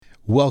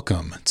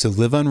Welcome to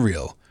Live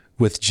Unreal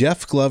with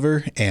Jeff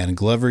Glover and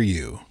Glover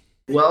U.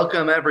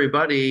 Welcome,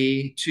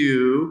 everybody,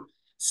 to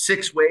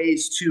 6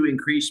 Ways to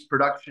Increase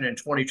Production in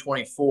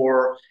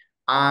 2024.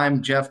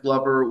 I'm Jeff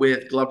Glover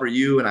with Glover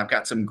U, and I've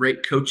got some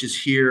great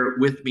coaches here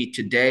with me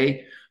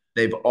today.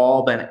 They've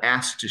all been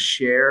asked to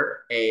share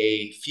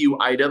a few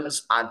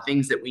items on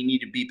things that we need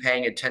to be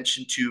paying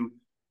attention to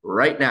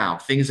right now,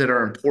 things that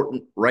are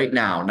important right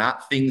now,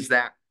 not things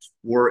that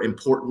were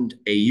important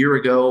a year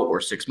ago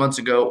or 6 months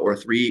ago or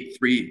three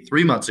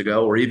months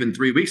ago or even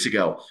 3 weeks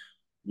ago.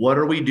 What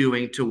are we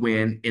doing to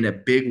win in a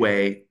big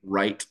way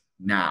right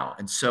now?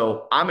 And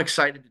so I'm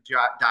excited to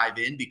dive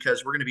in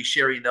because we're going to be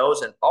sharing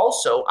those. And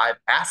also, I've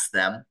asked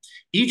them,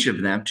 each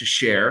of them, to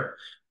share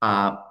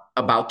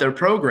about their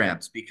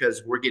programs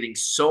because we're getting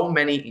so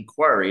many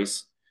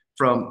inquiries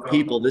from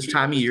people this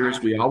time of year,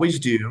 as we always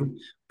do,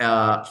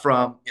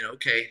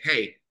 okay,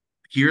 hey,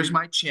 here's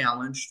my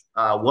challenge.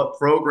 What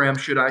program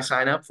should I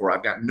sign up for?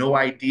 I've got no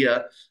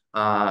idea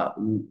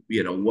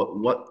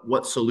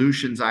what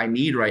solutions I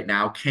need right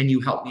now. Can you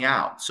help me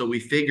out? So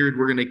we figured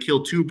we're going to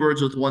kill two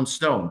birds with one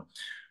stone.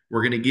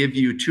 We're going to give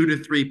you 2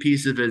 to 3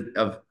 pieces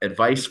of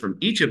advice from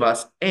each of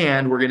us,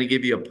 and we're going to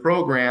give you a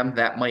program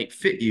that might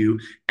fit you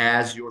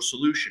as your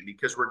solution.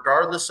 Because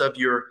regardless of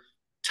your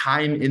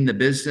time in the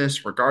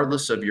business,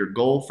 regardless of your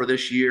goal for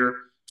this year,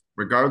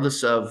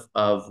 regardless of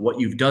what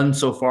you've done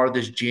so far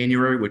this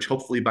January, which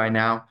hopefully by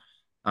now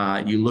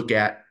you look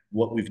at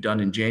what we've done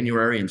in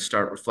January and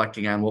start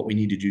reflecting on what we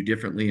need to do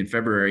differently in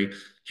February.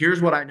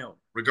 Here's what I know.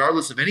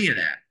 Regardless of any of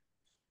that,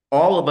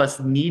 all of us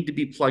need to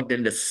be plugged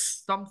into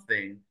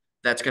something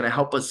that's going to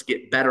help us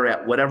get better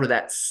at whatever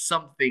that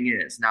something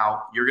is.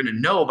 Now, you're going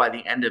to know by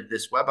the end of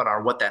this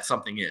webinar what that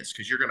something is,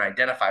 because you're going to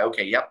identify,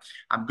 okay, yep,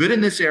 I'm good in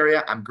this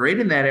area. I'm great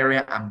in that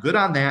area. I'm good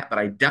on that, but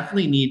I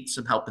definitely need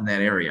some help in that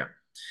area.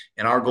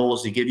 And our goal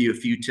is to give you a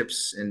few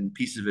tips and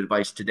pieces of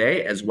advice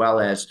today, as well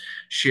as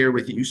share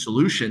with you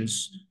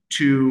solutions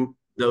to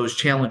those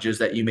challenges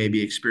that you may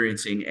be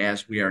experiencing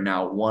as we are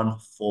now 1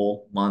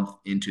 full month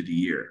into the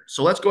year.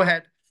 So let's go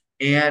ahead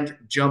and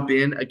jump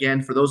in.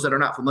 Again, for those that are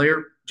not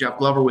familiar, Jeff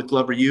Glover with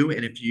Glover U.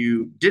 And if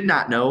you did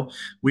not know,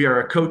 we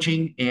are a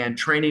coaching and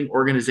training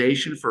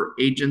organization for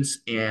agents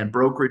and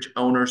brokerage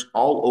owners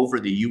all over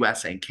the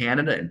US and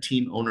Canada, and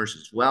team owners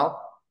as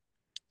well.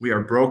 We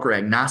are broker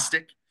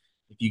agnostic.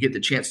 If you get the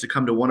chance to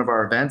come to one of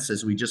our events,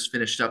 as we just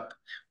finished up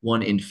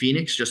one in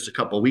Phoenix just a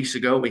couple of weeks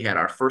ago, we had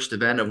our first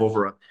event of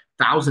over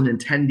 1,000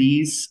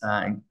 attendees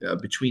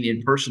between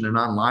in person and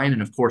online.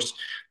 And of course,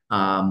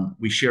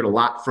 we shared a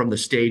lot from the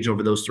stage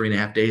over those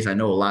 3.5 days. I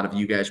know a lot of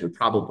you guys were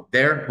probably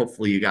there.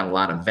 Hopefully you got a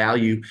lot of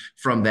value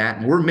from that.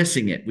 And we're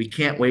missing it. We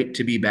can't wait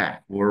to be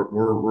back. We're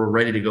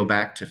ready to go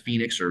back to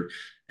Phoenix, or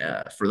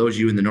for those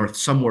of you in the north,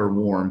 somewhere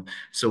warm,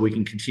 so we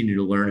can continue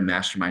to learn and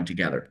mastermind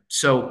together.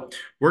 So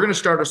we're going to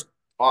start us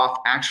off.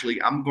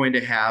 Actually, I'm going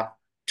to have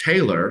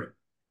Taylor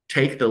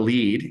take the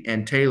lead.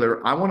 And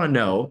Taylor, I want to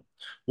know,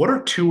 what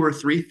are 2 or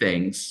 3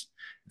 things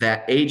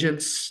that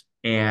agents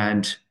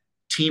and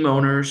team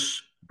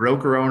owners,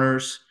 broker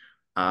owners,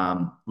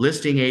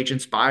 listing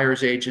agents,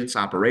 buyers agents,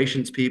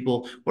 operations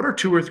people, what are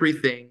 2 or 3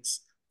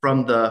 things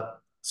from the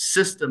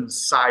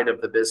systems side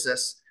of the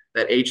business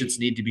that agents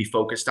need to be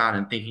focused on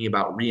and thinking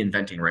about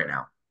reinventing right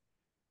now?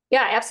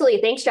 Yeah,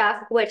 absolutely. Thanks,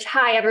 Jeff.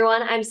 Hi,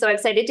 everyone. I'm so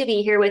excited to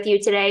be here with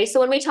you today. So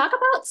when we talk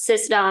about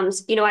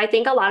systems, I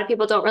think a lot of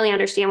people don't really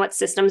understand what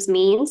systems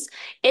means.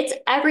 It's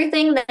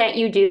everything that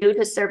you do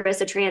to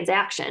service a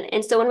transaction.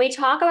 And so when we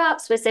talk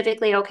about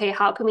specifically, okay,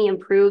 how can we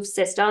improve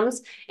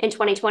systems in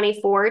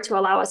 2024 to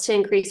allow us to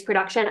increase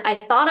production? I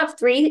thought of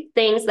 3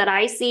 things that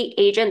I see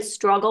agents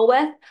struggle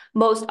with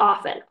most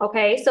often.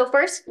 Okay, so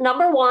first,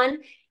 number 1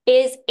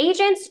 is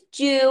agents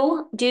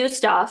do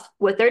stuff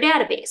with their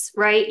database,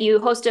 right? You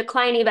host a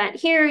client event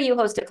here, you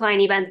host a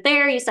client event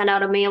there, you send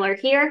out a mailer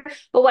here.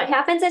 But what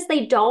happens is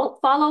they don't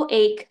follow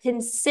a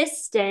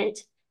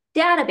consistent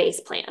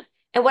database plan.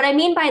 And what I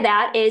mean by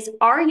that is,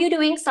 are you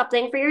doing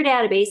something for your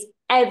database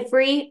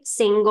every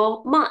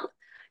single month?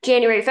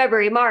 January,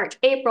 February, March,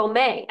 April,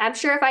 May. I'm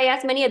sure if I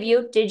asked many of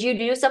you, did you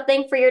do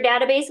something for your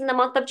database in the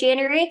month of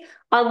January?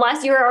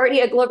 Unless you're already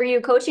a Glover U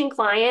coaching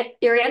client,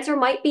 your answer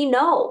might be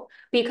no,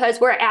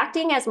 because we're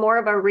acting as more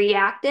of a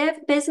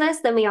reactive business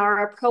than we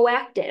are a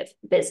proactive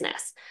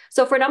business.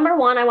 So for number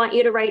 1, I want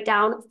you to write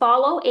down,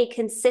 follow a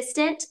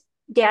consistent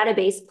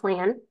database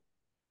plan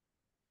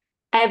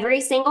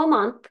every single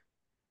month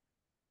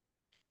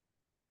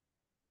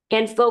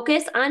and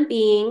focus on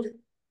being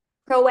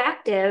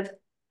proactive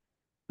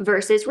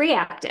versus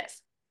reactive.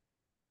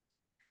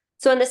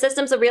 So in the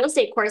Systems of Real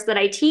Estate course that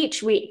I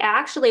teach, we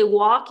actually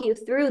walk you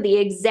through the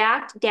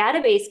exact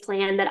database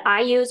plan that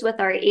I use with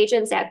our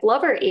agents at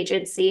Glover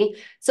Agency.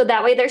 So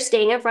that way they're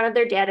staying in front of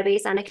their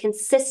database on a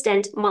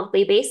consistent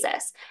monthly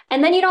basis.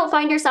 And then you don't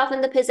find yourself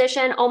in the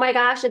position, oh my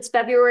gosh, it's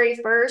February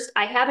 1st.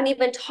 I haven't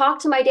even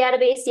talked to my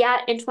database yet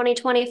in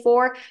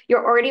 2024.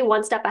 You're already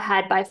 1 step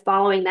ahead by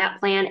following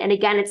that plan. And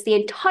again, it's the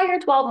entire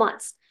 12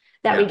 months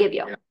that we give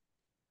you.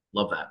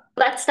 Love that.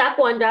 That's step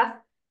 1, Jeff.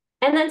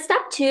 And then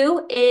step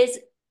 2 is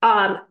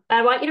I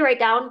want you to write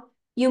down,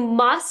 you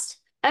must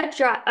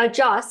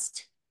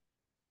adjust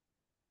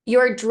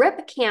your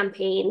drip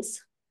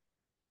campaigns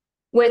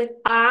with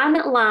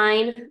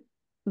online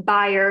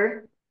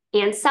buyer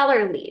and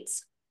seller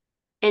leads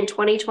in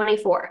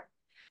 2024.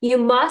 You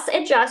must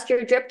adjust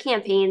your drip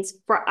campaigns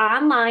for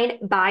online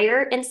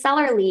buyer and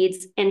seller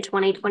leads in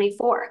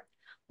 2024.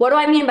 What do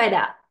I mean by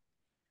that?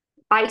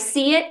 I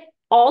see it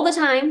all the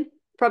time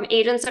from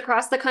agents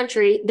across the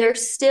country. They're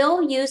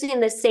still using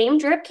the same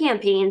drip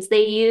campaigns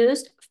they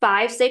used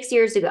 5-6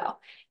 years ago.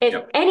 If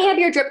any of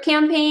your drip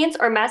campaigns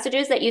or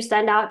messages that you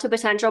send out to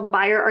potential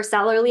buyer or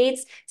seller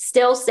leads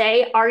still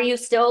say, are you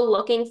still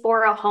looking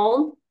for a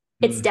home?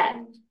 It's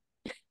dead.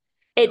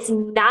 It's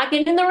not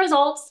getting the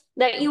results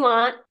that you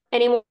want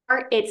anymore.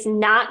 It's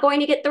not going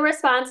to get the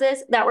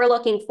responses that we're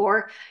looking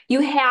for.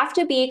 You have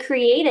to be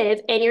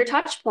creative in your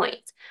touch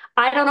points.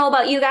 I don't know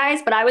about you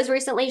guys, but I was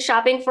recently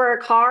shopping for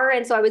a car.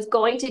 And so I was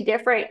going to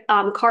different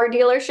car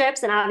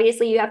dealerships. And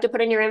obviously you have to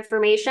put in your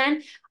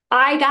information.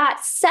 I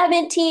got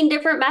 17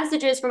 different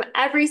messages from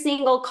every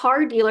single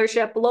car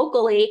dealership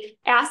locally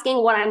asking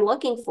what I'm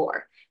looking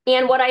for.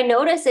 And what I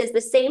notice is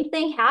the same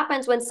thing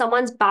happens when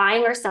someone's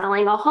buying or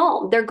selling a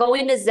home. They're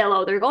going to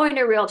Zillow, they're going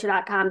to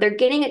Realtor.com, they're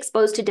getting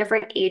exposed to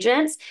different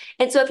agents.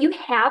 And so if you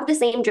have the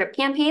same drip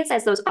campaigns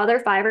as those other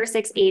 5 or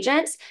 6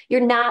 agents,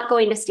 you're not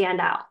going to stand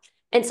out.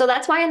 And so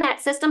that's why in that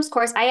systems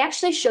course, I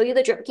actually show you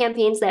the drip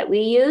campaigns that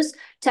we use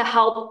to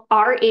help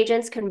our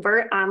agents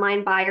convert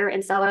online buyer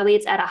and seller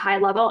leads at a high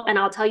level. And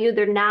I'll tell you,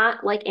 they're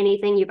not like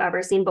anything you've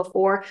ever seen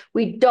before.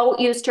 We don't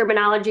use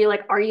terminology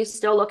like, are you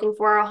still looking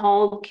for a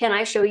home? Can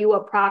I show you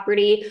a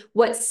property?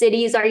 What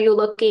cities are you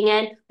looking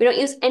in? We don't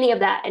use any of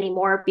that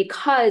anymore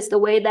because the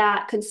way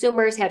that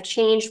consumers have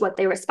changed what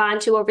they respond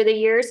to over the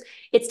years,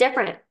 it's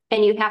different.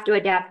 And you have to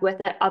adapt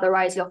with it.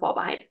 Otherwise, you'll fall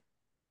behind.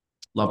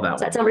 Love that.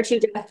 So that's number 2,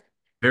 Jeff.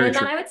 Very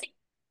then true. I would say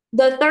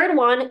the third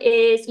one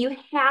is you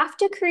have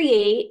to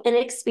create an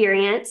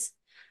experience.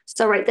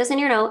 So write this in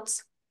your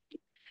notes.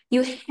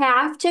 You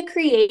have to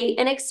create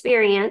an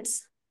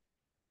experience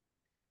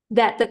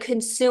that the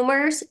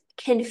consumers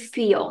can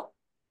feel.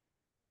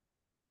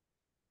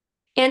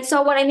 And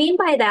so what I mean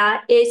by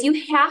that is you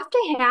have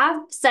to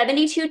have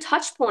 72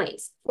 touch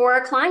points for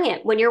a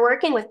client when you're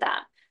working with them.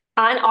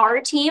 On our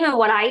team, and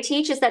what I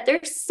teach is that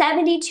there's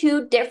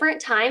 72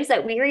 different times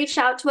that we reach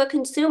out to a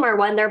consumer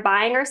when they're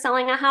buying or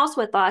selling a house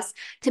with us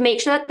to make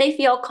sure that they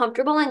feel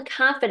comfortable and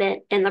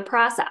confident in the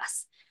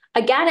process.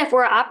 Again, if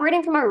we're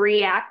operating from a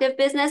reactive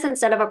business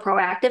instead of a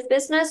proactive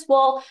business,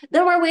 well,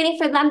 then we're waiting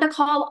for them to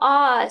call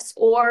us,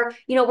 or,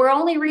 we're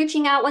only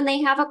reaching out when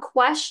they have a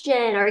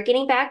question or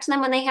getting back to them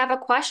when they have a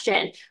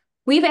question.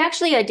 We've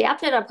actually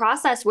adapted a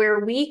process where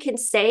we can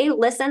say,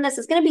 listen, this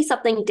is going to be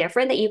something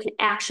different that you can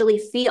actually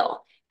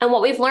feel. And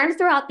what we've learned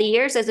throughout the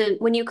years is that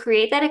when you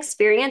create that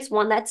experience,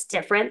 one that's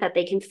different, that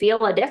they can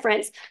feel a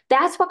difference,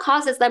 that's what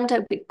causes them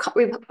to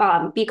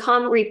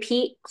become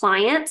repeat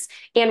clients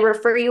and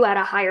refer you at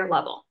a higher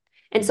level.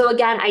 And so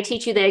again, I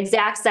teach you the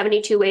exact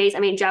 72 ways. I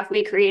mean, Jeff,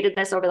 we created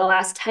this over the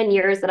last 10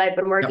 years that I've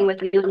been working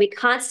with you, and we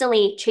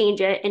constantly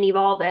change it and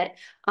evolve it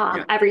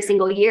every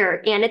single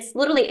year. And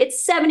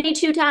it's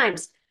 72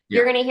 times.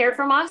 You're going to hear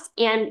from us,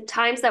 and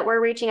times that we're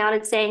reaching out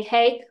and saying,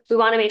 hey, we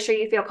want to make sure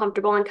you feel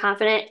comfortable and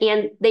confident.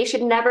 And they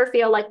should never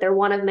feel like they're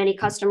one of many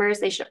customers.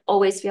 They should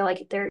always feel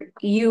like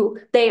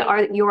they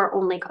are your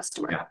only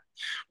customer. Yeah.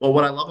 Well,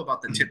 what I love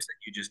about the tips that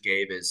you just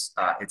gave is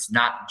it's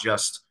not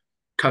just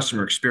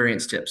customer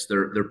experience tips.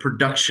 They're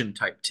production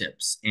type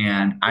tips.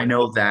 And I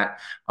know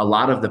that a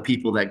lot of the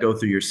people that go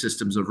through your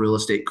systems of real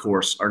estate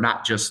course are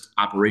not just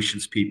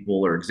operations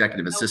people or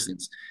executive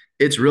assistants.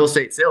 It's real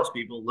estate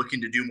salespeople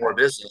looking to do more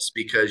business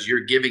because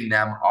you're giving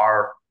them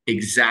our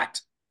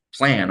exact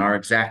plan, our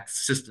exact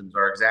systems,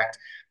 our exact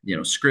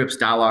scripts,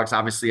 dialogues,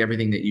 obviously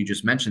everything that you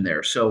just mentioned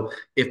there. So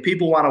if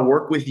people want to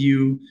work with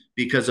you,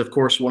 because of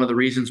course, one of the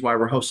reasons why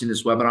we're hosting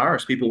this webinar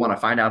is people want to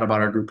find out about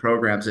our group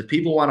programs. If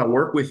people want to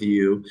work with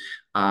you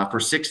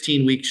for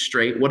 16 weeks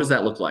straight, what does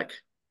that look like?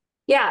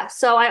 Yeah.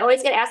 So I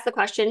always get asked the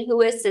question,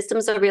 who is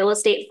Systems of Real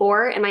Estate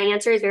for? And my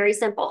answer is very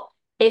simple.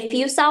 If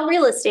you sell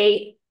real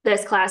estate,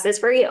 this class is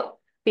for you,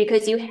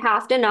 because you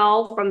have to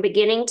know from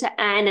beginning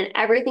to end and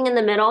everything in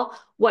the middle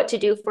what to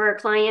do for a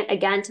client,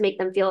 again, to make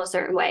them feel a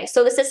certain way.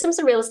 So the Systems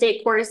of Real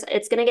Estate course,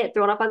 it's going to get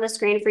thrown up on the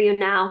screen for you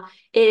now,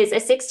 is a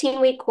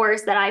 16-week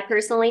course that I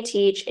personally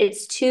teach.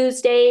 It's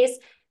Tuesdays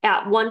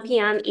at 1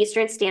 p.m.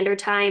 Eastern Standard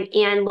Time.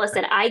 And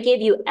listen, I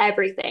give you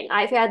everything.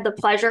 I've had the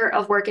pleasure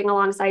of working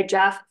alongside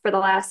Jeff for the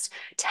last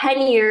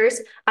 10 years.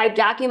 I've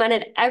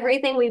documented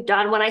everything we've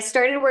done. When I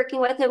started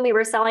working with him, we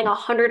were selling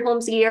 100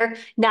 homes a year.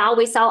 Now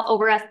we sell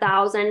over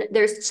 1,000.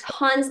 There's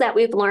tons that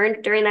we've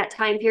learned during that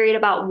time period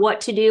about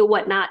what to do,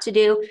 what not to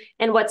do.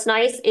 And what's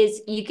nice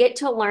is you get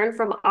to learn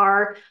from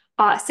our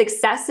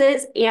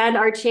successes and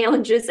our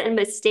challenges and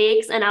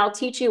mistakes, and I'll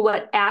teach you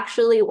what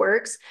actually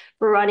works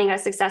for running a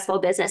successful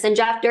business. And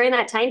Jeff, during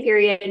that time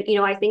period,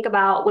 I think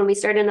about when we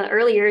started in the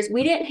early years,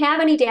 we didn't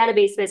have any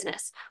database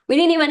business. We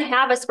didn't even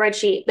have a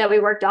spreadsheet that we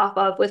worked off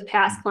of with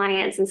past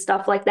clients and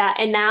stuff like that.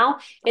 And now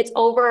it's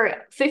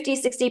over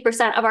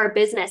 50-60% of our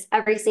business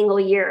every single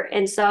year.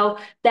 And so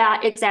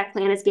that exact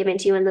plan is given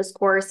to you in this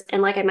course.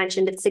 And like I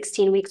mentioned, it's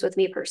 16 weeks with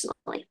me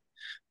personally.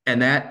 And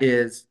that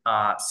is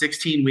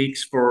 16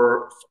 weeks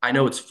I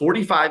know it's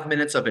 45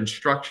 minutes of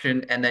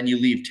instruction, and then you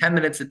leave 10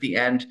 minutes at the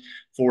end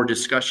for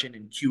discussion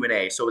and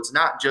Q&A. So it's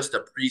not just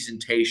a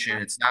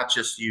presentation. It's not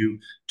just you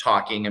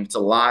talking. It's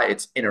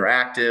it's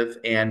interactive.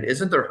 And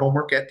isn't there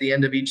homework at the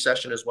end of each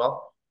session as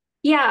well?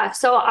 Yeah,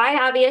 so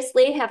I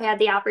obviously have had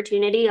the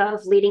opportunity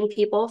of leading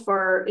people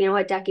for,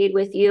 a decade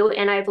with you,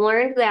 and I've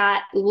learned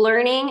that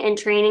learning and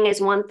training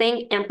is one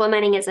thing,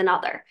 implementing is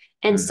another.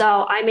 And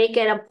so I make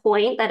it a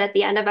point that at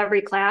the end of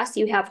every class,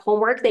 you have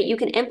homework that you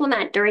can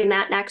implement during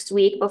that next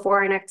week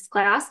before our next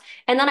class.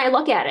 And then I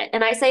look at it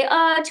and I say,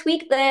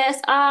 tweak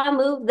this,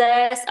 move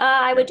this,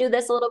 I would do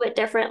this a little bit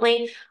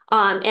differently.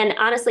 And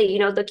honestly,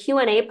 the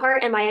Q&A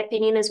part, in my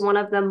opinion, is one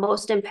of the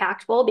most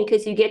impactful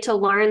because you get to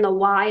learn the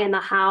why and the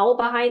how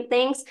behind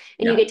things,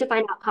 and you get to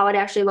find out how it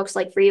actually looks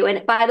like for you.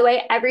 And by the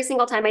way, every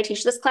single time I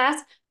teach this class,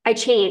 I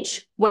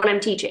change what I'm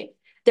teaching.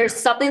 There's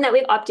something that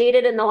we've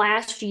updated in the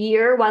last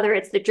year, whether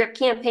it's the drip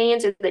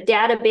campaigns or the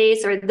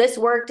database or this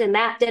worked and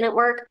that didn't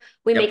work.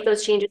 We make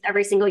those changes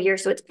every single year,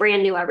 so it's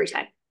brand new every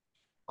time.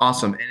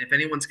 Awesome. And if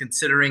anyone's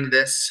considering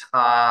this,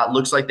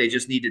 looks like they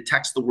just need to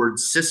text the word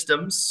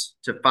systems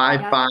to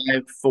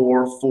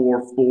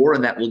 55444,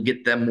 and that will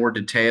get them more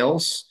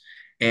details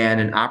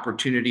and an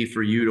opportunity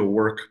for you to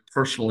work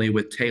personally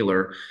with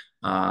Taylor,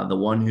 the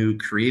one who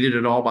created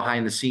it all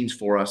behind the scenes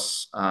for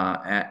us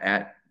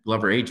at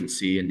Glover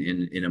Agency and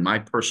in my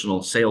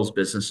personal sales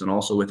business and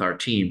also with our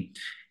team.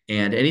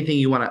 And anything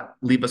you want to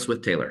leave us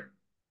with, Taylor?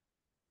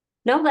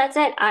 No, that's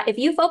it. If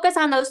you focus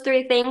on those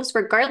three things,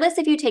 regardless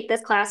if you take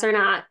this class or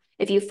not,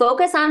 if you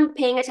focus on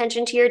paying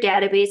attention to your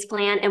database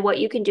plan and what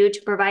you can do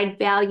to provide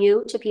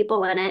value to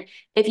people in it,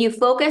 if you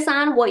focus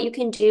on what you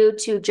can do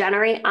to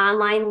generate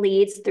online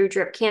leads through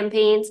drip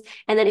campaigns,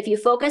 and then if you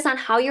focus on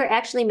how you're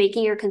actually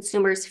making your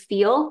consumers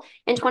feel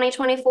in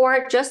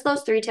 2024, just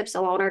those three tips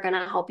alone are going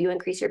to help you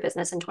increase your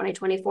business in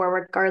 2024,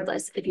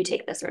 regardless if you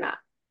take this or not.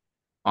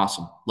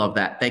 Awesome. Love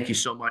that. Thank you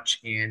so much.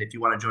 And if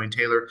you want to join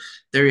Taylor,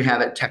 there you have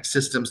it. Text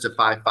systems to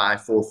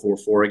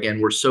 55444.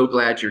 Again, we're so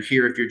glad you're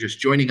here. If you're just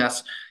joining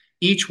us,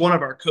 each one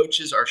of our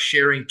coaches are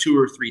sharing 2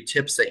 or 3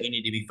 tips that you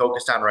need to be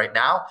focused on right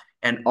now.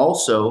 And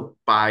also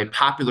by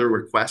popular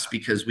request,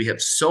 because we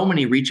have so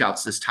many reach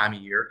outs this time of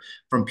year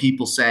from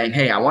people saying,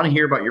 hey, I want to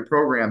hear about your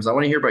programs. I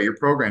want to hear about your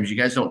programs. You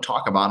guys don't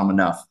talk about them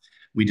enough.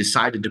 We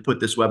decided to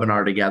put this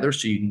webinar together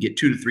so you can get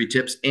 2 to 3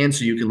 tips and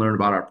so you can learn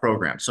about our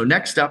program. So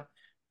next up,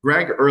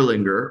 Greg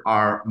Erlanger,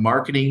 our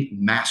marketing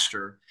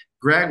master.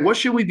 Greg, what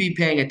should we be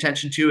paying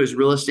attention to as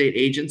real estate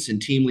agents and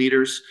team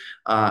leaders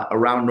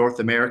around North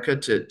America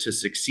to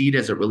succeed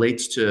as it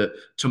relates to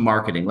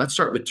marketing? Let's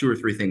start with 2 or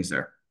 3 things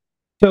there.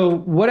 So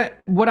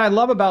what I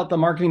love about the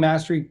marketing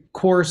mastery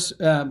course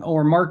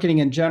or marketing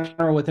in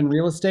general within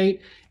real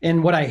estate,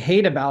 and what I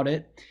hate about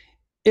it,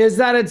 is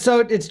that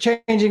it's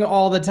changing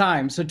all the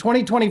time. So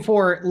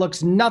 2024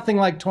 looks nothing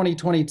like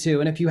 2022.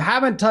 And if you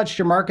haven't touched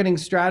your marketing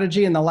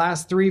strategy in the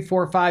last 3,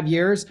 4, 5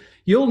 years,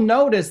 you'll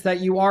notice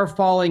that you are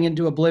falling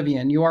into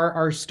oblivion. You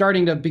are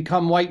starting to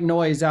become white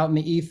noise out in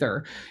the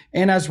ether.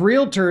 And as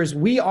realtors,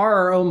 we are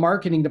our own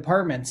marketing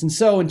departments. And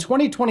so in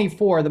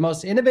 2024, the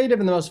most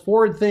innovative and the most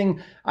forward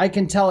thing I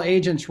can tell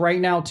agents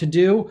right now to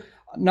do,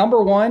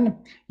 number one,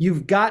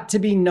 you've got to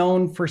be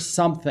known for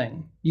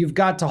something. You've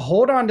got to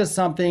hold on to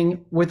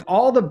something. With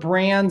all the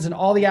brands and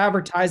all the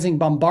advertising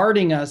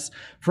bombarding us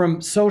from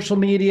social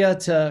media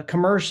to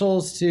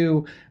commercials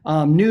to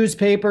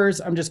newspapers.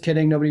 I'm just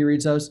kidding. Nobody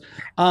reads those.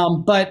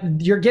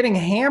 But you're getting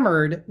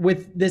hammered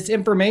with this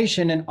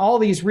information and all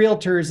these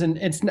realtors. And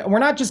we're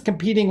not just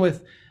competing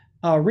with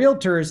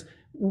realtors.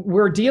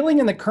 We're dealing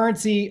in the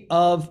currency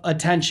of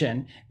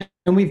attention.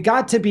 And we've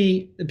got to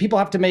people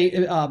have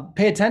to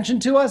pay attention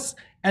to us,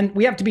 and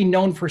we have to be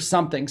known for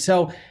something.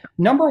 So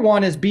number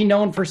one is be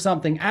known for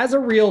something. As a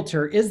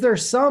realtor, is there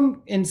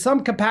in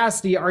some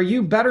capacity, are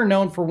you better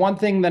known for one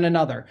thing than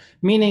another?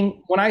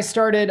 Meaning when I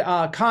started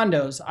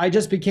condos, I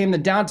just became the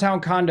downtown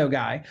condo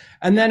guy.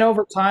 And then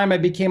over time, I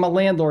became a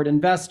landlord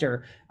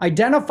investor.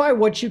 Identify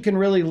what you can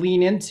really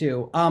lean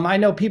into. I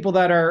know people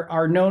that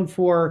are known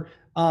for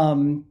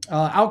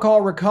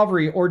alcohol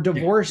recovery or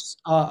divorce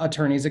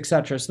attorneys,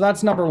 etc. So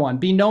that's number one.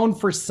 Be known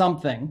for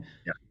something.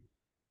 Yeah.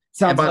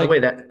 Sounds and by like, the way,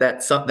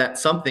 that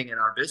something in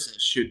our business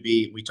should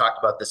be. We talked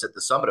about this at the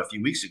summit a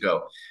few weeks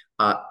ago.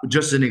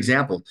 Just an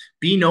example: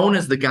 be known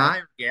as the guy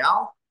or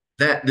gal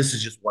that. This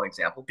is just one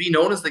example. Be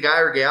known as the guy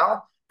or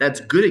gal that's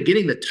good at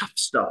getting the tough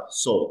stuff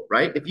sold.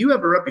 Right? If you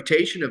have a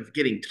reputation of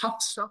getting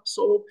tough stuff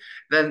sold,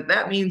 then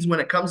that means when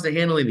it comes to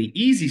handling the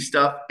easy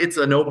stuff, it's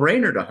a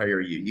no-brainer to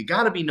hire you. You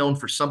got to be known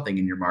for something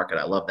in your market.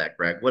 I love that,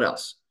 Greg. What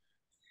else?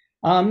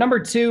 Number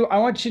two, I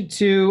want you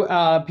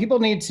to, people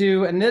need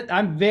to, and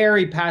I'm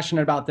very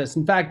passionate about this.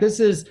 In fact, this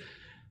is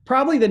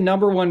probably the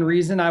number one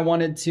reason I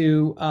wanted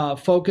to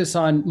focus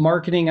on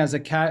marketing as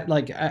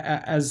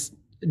as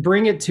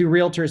bring it to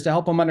realtors to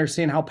help them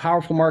understand how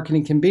powerful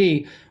marketing can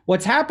be.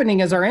 What's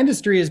happening is our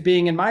industry is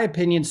being, in my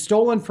opinion,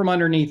 stolen from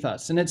underneath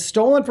us. And it's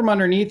stolen from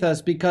underneath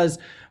us because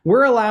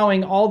we're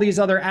allowing all these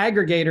other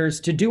aggregators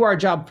to do our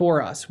job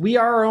for us. We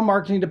are our own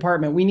marketing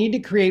department. We need to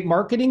create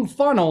marketing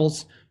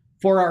funnels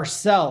for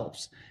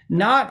ourselves,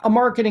 not a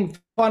marketing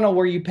funnel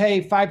where you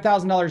pay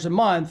 $5,000 a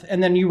month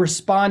and then you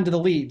respond to the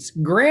leads.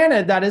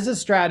 Granted, that is a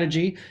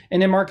strategy.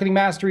 And in Marketing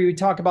Mastery, we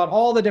talk about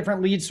all the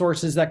different lead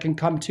sources that can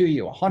come to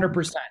you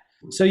 100%.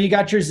 So you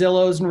got your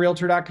Zillows and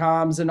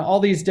Realtor.coms and all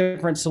these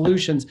different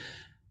solutions.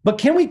 But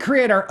can we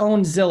create our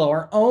own Zillow,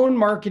 our own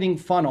marketing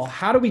funnel?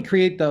 How do we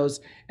create those?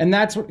 And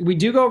that's what we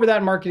do, go over that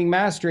in Marketing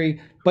Mastery.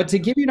 But to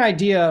give you an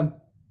idea,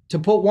 to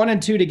put one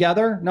and two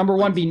together, number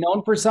one, be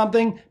known for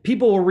something.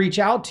 People will reach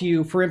out to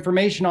you for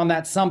information on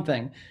that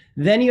something.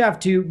 Then you have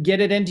to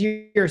get it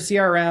into your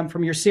CRM.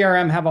 From your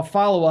CRM, have a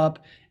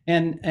follow-up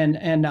and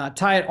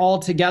tie it all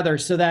together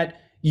so that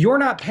you're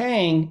not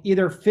paying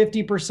either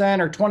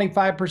 50% or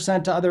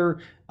 25% to other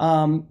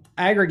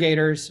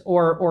aggregators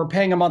or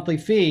paying a monthly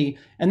fee.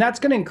 And that's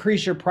going to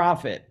increase your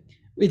profit.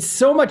 It's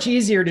so much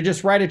easier to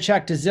just write a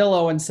check to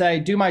Zillow and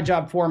say, do my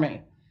job for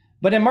me.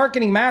 But in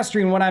Marketing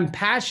Mastery, and what I'm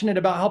passionate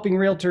about helping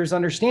realtors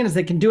understand is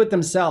they can do it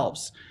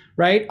themselves,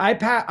 right? I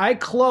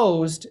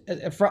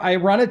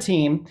run a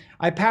team.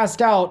 I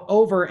passed out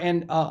over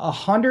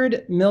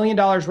 $100 million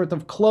worth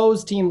of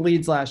closed team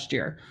leads last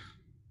year.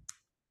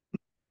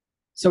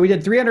 So we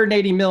did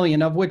 380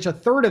 million, of which a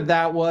third of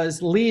that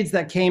was leads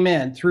that came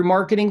in through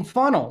marketing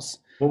funnels.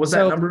 What was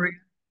that number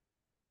again?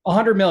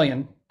 100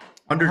 million.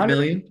 100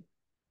 million?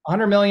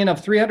 100 million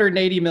of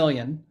 380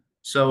 million.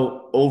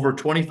 So over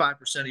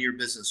 25% of your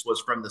business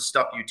was from the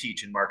stuff you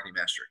teach in Marketing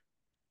Mastery.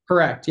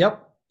 Correct.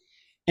 Yep.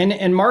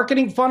 And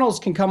marketing funnels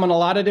can come in a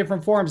lot of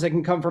different forms. They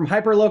can come from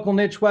hyperlocal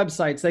niche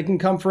websites. They can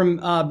come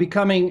from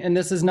becoming, and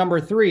this is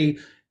number three,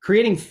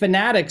 creating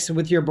fanatics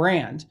with your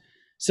brand.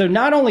 So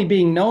not only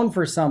being known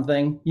for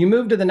something, you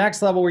move to the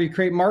next level where you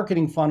create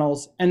marketing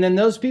funnels, and then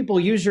those people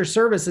use your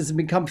services and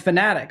become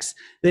fanatics.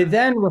 They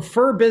then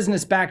refer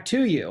business back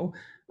to you,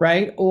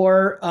 right?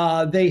 Or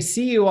they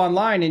see you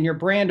online and you're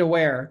brand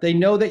aware. They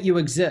know that you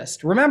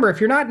exist. Remember, if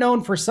you're not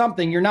known for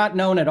something, you're not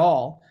known at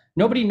all.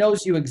 Nobody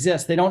knows you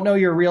exist. They don't know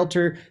you're a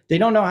realtor. They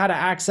don't know how to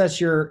access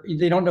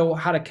they don't know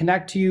how to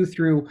connect to you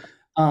through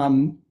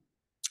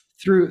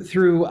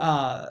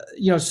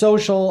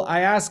social. I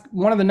ask,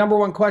 one of the number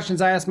one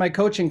questions I ask my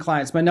coaching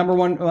clients, my number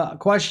one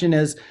question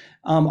is,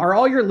 are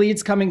all your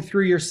leads coming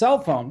through your cell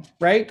phone,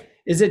 right?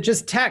 Is it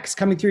just text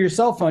coming through your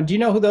cell phone? Do you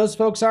know who those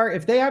folks are?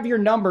 If they have your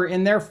number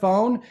in their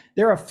phone,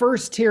 they're a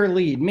first tier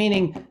lead,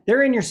 meaning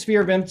they're in your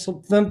sphere of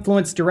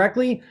influence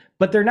directly,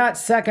 but they're not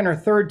second or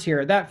third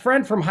tier. That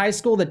friend from high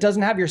school that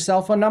doesn't have your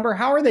cell phone number,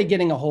 how are they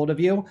getting a hold of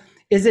you?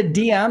 Is it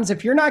DMs?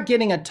 If you're not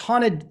getting a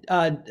ton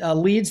of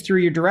leads through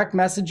your direct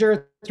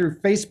messenger, through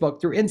Facebook,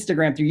 through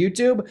Instagram, through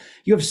YouTube,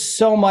 you have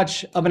so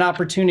much of an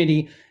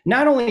opportunity,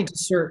 not only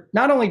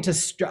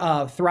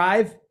to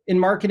thrive in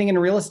marketing and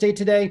real estate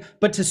today,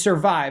 but to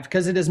survive.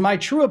 Because it is my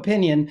true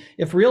opinion,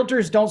 if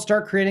realtors don't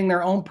start creating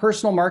their own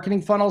personal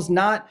marketing funnels,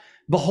 not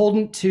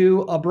beholden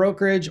to a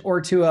brokerage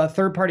or to a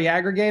third-party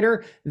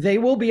aggregator, they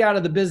will be out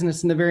of the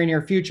business in the very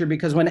near future.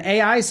 Because when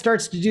AI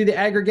starts to do the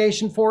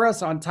aggregation for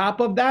us on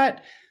top of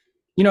that,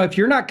 if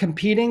you're not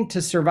competing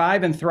to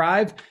survive and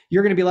thrive,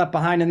 you're going to be left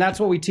behind. And that's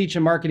what we teach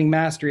in Marketing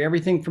Mastery.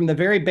 Everything from the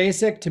very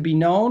basic to be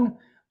known,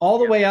 all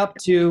the way up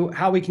to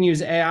how we can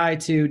use AI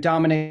to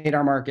dominate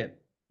our market.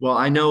 Well,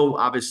 I know,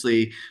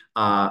 obviously,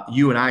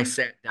 you and I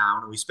sat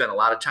down and we spent a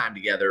lot of time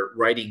together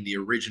writing the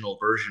original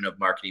version of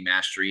Marketing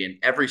Mastery. And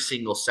every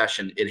single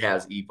session, it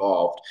has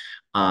evolved.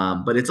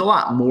 But it's a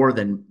lot more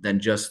than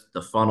just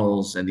the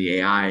funnels and the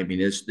AI. I mean,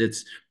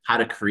 it's how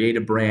to create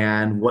a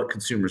brand, what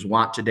consumers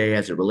want today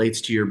as it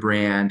relates to your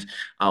brand.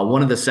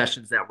 One of the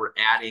sessions that we're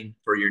adding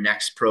for your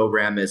next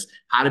program is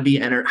how to be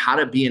an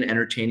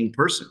entertaining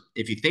person.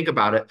 If you think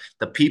about it,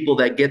 the people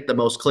that get the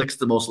most clicks,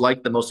 the most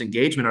like, the most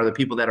engagement are the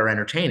people that are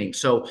entertaining.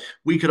 So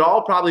we could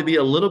all probably be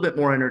a little bit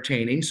more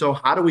entertaining. So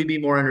how do we be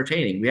more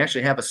entertaining? We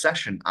actually have a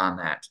session on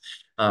that.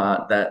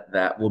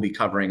 That we'll be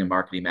covering in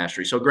Marketing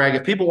Mastery. So Greg,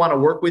 if people want to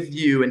work with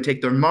you and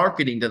take their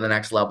marketing to the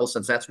next level,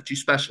 since that's what you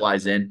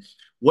specialize in,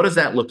 what does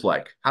that look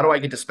like? How do I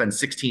get to spend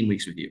 16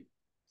 weeks with you?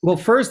 Well,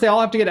 first, they all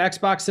have to get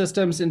Xbox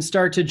systems and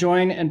start to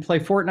join and play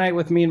Fortnite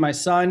with me and my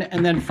son.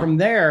 And then from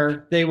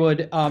there, they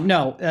would,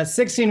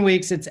 16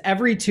 weeks. It's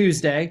every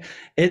Tuesday.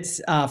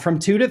 It's from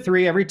 2 to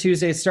 3 every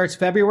Tuesday. It starts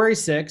February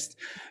 6th.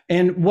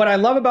 And what I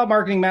love about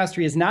Marketing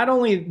Mastery is not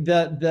only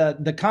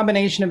the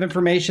combination of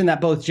information that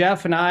both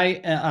Jeff and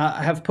I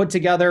have put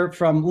together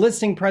from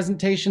listing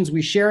presentations.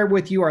 We share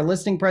with you our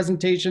listing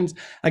presentations.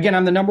 Again,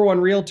 I'm the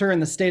 #1 realtor in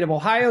the state of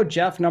Ohio.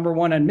 Jeff,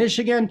 #1 in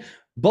Michigan.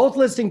 Both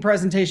listing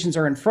presentations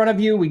are in front of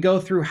you. We go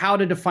through how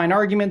to define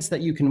arguments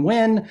that you can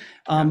win,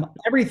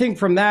 everything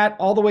from that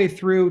all the way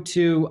through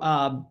to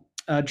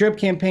drip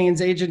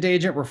campaigns, agent to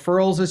agent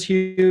referrals is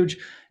huge.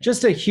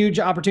 Just a huge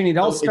opportunity. It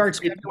all starts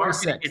February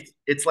 6th.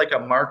 It's like a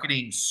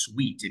marketing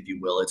suite, if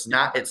you will. It's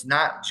not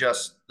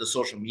just the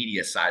social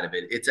media side of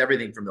it. It's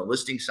everything from the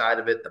listing side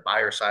of it, the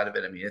buyer side of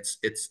it. I mean,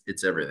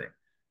 it's everything.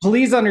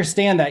 Please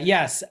understand that.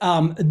 Yes.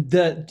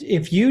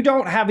 If you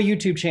don't have a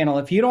YouTube channel,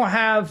 if you don't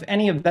have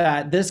any of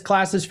that, this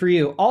class is for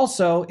you.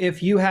 Also,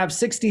 if you have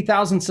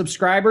 60,000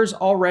 subscribers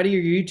already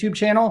on your YouTube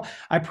channel,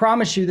 I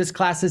promise you this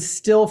class is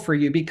still for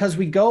you, because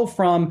we go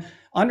from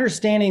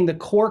understanding the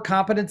core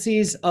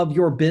competencies of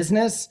your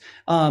business.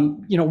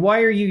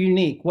 Why are you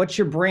unique? What's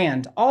your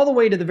brand? All the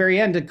way to the very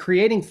end of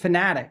creating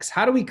fanatics.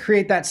 How do we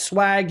create that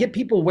swag, get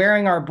people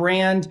wearing our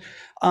brand?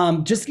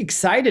 Just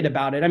excited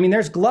about it. I mean,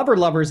 there's Glover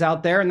lovers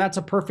out there, and that's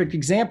a perfect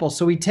example.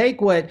 So we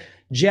take what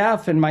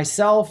Jeff and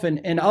myself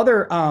and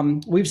other,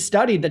 we've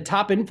studied the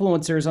top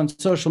influencers on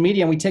social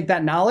media, and we take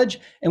that knowledge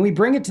and we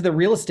bring it to the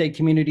real estate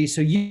community so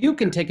you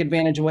can take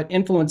advantage of what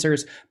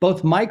influencers,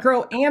 both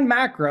micro and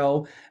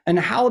macro, and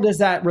how does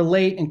that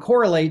relate and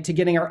correlate to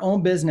getting our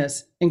own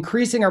business,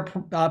 increasing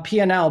our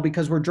P&L,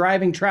 because we're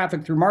driving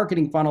traffic through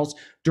marketing funnels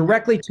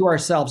directly to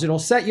ourselves. It'll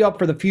set you up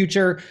for the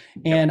future.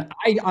 And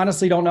I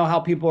honestly don't know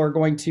how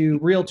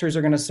realtors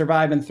are going to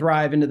survive and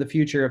thrive into the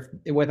future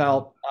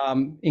without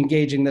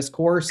engaging this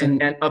course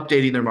and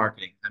updating their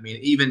marketing. I mean,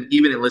 even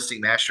in Listing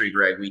Mastery,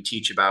 Greg, we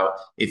teach about,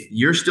 if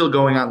you're still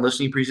going on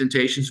listing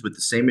presentations with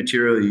the same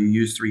material you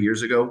used 3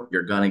 years ago,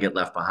 you're going to get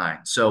left behind.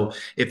 So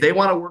if they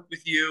want to work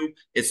with you,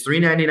 it's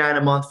 $399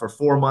 a month for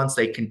 4 months.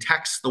 They can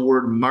text the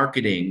word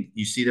marketing.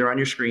 You see there on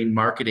your screen,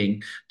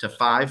 marketing, to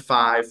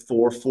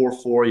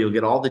 55444. You'll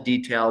get all the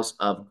details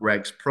of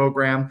Greg's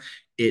program.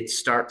 It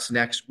starts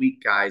next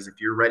week, guys. If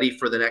you're ready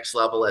for the next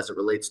level as it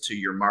relates to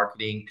your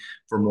marketing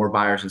for more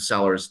buyers and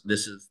sellers,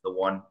 this is the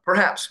one,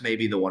 perhaps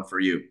maybe the one for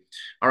you.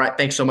 All right.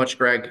 Thanks so much,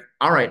 Greg.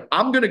 All right.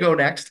 I'm going to go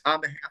next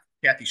on behalf of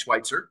Kathy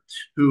Schweitzer,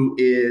 who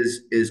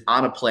is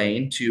on a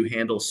plane to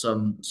handle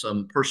some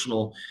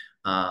personal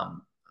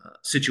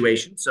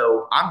situation.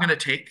 So I'm going to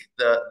take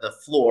the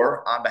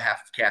floor on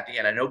behalf of Kathy.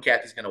 And I know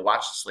Kathy's going to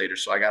watch this later,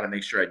 so I got to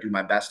make sure I do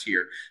my best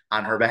here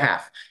on her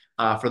behalf.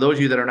 For those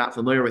of you that are not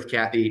familiar with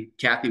Kathy,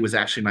 Kathy was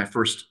actually my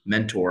first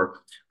mentor,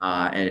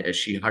 as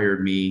she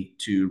hired me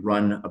to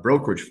run a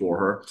brokerage for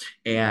her.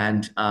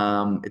 And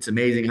it's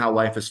amazing how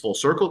life is full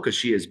circle, because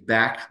she is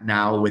back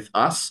now with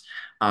us,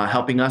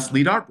 helping us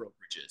lead our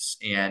brokerages.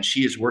 And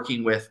she is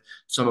working with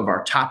some of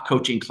our top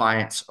coaching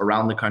clients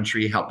around the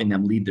country, helping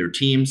them lead their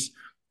teams.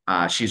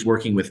 She's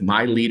working with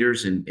my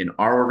leaders in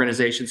our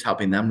organizations,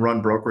 helping them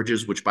run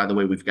brokerages, which, by the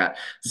way, we've got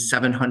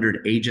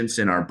 700 agents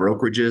in our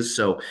brokerages.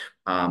 So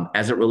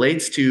as it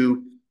relates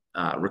to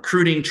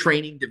recruiting,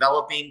 training,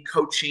 developing,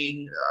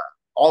 coaching,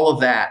 all of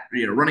that,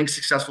 running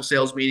successful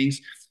sales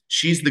meetings,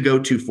 she's the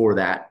go-to for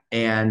that.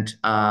 And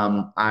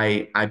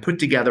I put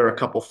together a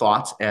couple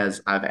thoughts,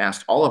 as I've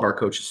asked all of our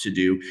coaches to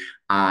do,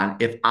 on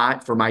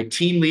for my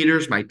team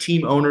leaders, my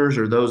team owners,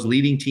 or those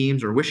leading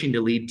teams or wishing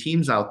to lead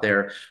teams out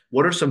there,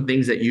 what are some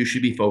things that you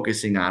should be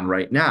focusing on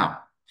right now?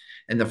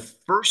 And the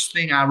first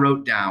thing I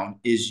wrote down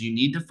is you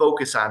need to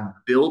focus on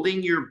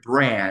building your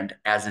brand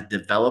as a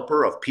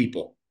developer of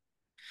people.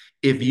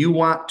 If you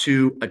want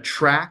to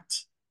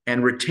attract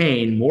and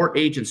retain more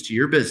agents to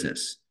your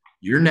business,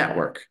 your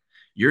network,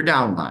 your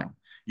downline,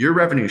 your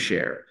revenue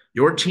share,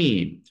 your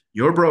team,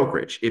 your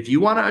brokerage, if you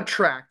want to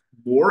attract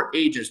more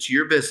agents to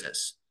your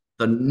business,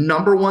 the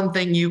number one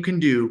thing you can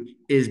do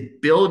is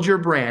build your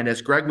brand.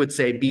 As Greg would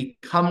say,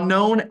 become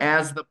known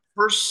as the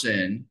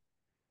person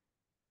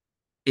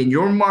in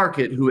your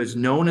market who is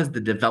known as the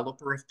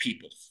developer of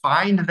people.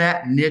 Find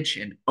that niche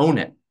and own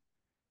it.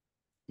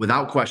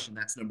 Without question,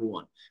 that's number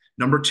one.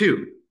 Number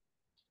two,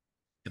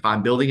 if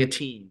I'm building a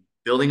team,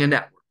 building a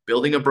network,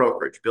 building a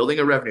brokerage, building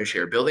a revenue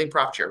share, building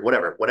profit share,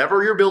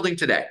 whatever you're building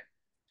today,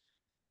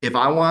 if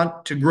I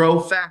want to grow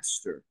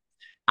faster,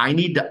 I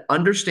need to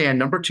understand,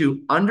 number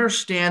two,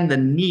 understand the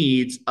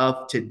needs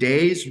of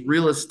today's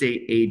real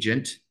estate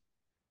agent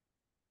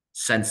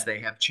since they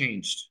have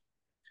changed.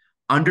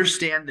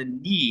 Understand the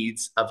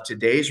needs of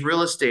today's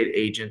real estate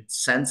agent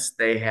since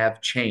they have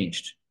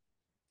changed.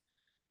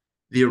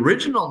 The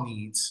original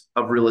needs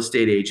of real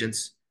estate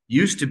agents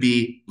used to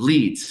be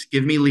leads.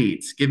 Give me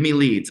leads. Give me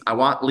leads. I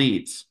want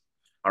leads.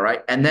 All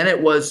right. And then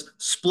it was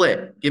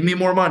split. Give me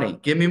more money.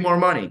 Give me more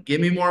money.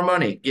 Give me more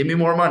money. Give me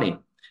more money.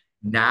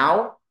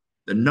 Now,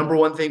 the number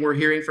one thing we're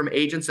hearing from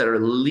agents that are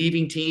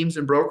leaving teams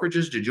and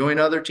brokerages to join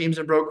other teams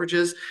and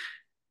brokerages,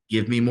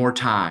 give me more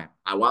time.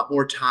 I want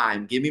more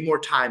time. Give me more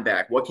time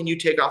back. What can you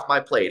take off my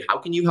plate? How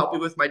can you help me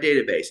with my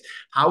database?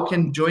 How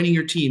can joining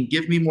your team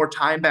give me more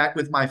time back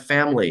with my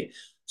family?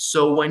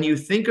 So when you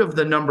think of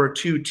the number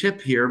two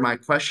tip here, my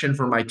question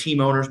for my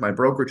team owners, my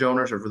brokerage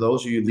owners, or for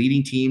those of you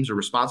leading teams or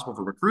responsible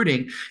for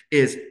recruiting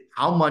is,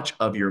 how much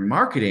of your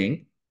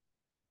marketing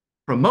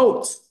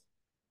promotes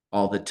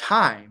all the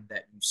time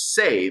that you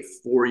save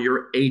for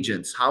your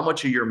agents? How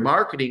much of your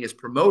marketing is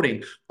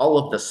promoting all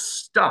of the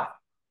stuff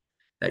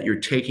that you're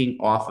taking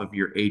off of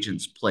your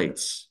agents'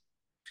 plates?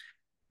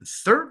 The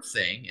third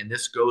thing, and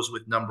this goes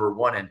with number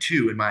 1 and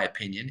 2, in my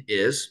opinion,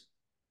 is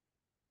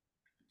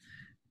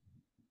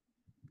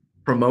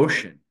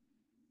promotion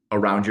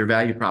around your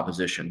value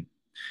proposition.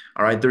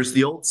 All right, there's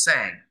the old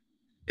saying,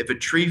 if a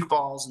tree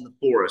falls in the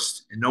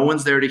forest and no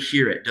one's there to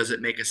hear it, does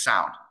it make a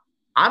sound?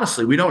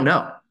 Honestly, we don't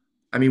know.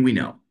 I mean, we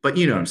know, but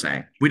you know what I'm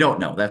saying? We don't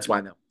know. That's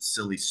why that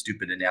silly,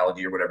 stupid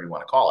analogy or whatever you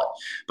want to call it.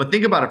 But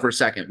think about it for a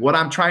second. What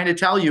I'm trying to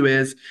tell you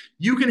is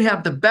you can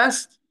have the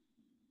best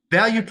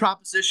value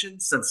proposition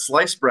since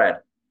sliced bread.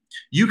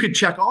 You could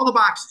check all the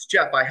boxes.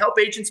 Jeff, I help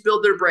agents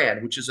build their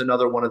brand, which is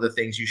another one of the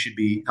things you should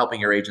be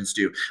helping your agents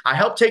do. I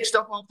help take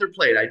stuff off their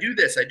plate. I do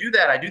this, I do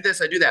that, I do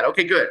this, I do that.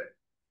 Okay, good.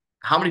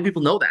 How many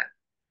people know that?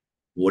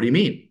 What do you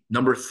mean?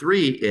 Number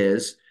 3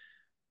 is,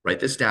 write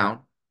this down,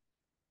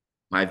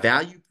 my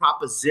value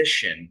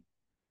proposition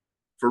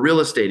for real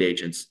estate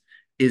agents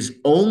is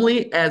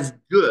only as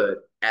good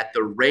at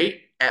the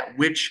rate at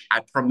which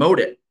I promote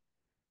it.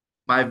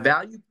 My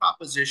value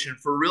proposition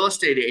for real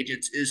estate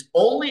agents is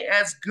only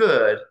as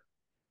good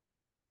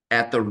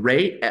at the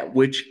rate at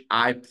which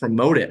I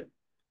promote it.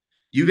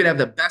 You can have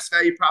the best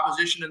value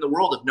proposition in the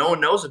world. If no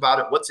one knows about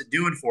it, what's it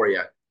doing for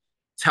you?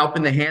 It's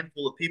helping the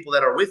handful of people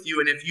that are with you.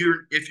 And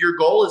if your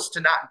goal is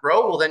to not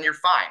grow, well, then you're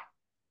fine.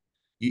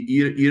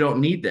 You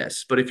don't need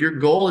this. But if your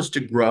goal is to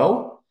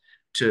grow,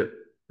 to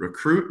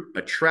recruit,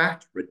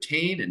 attract,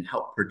 retain, and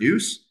help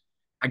produce,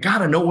 I got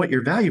to know what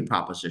your value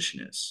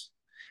proposition is.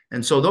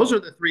 And so those are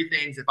the 3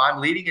 things. If I'm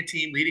leading a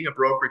team, leading a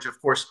brokerage, of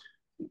course,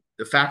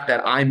 the fact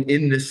that I'm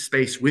in this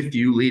space with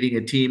you, leading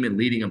a team and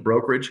leading a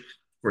brokerage.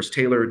 Of course,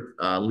 Taylor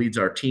leads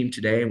our team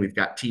today, and we've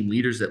got team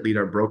leaders that lead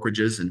our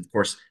brokerages. And of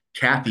course,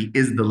 Kathy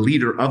is the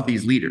leader of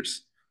these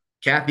leaders.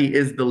 Kathy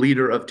is the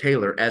leader of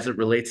Taylor as it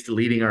relates to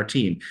leading our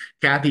team.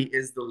 Kathy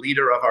is the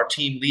leader of our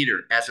team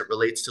leader as it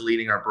relates to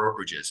leading our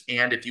brokerages.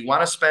 And if you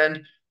want to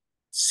spend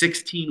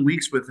 16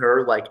 weeks with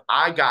her, like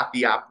I got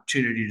the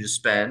opportunity to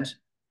spend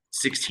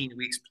 16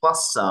 weeks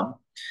plus some,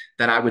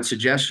 then I would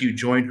suggest you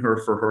join her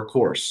for her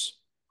course,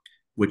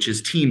 which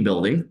is team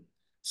building,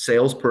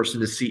 salesperson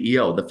to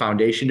CEO, the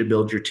foundation to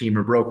build your team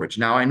or brokerage.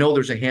 Now, I know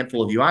there's a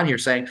handful of you on here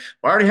saying,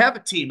 well, I already have a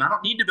team. I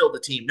don't need to build a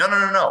team.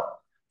 No.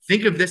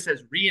 Think of this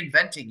as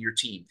reinventing your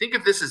team. Think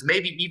of this as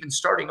maybe even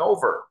starting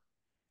over.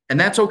 And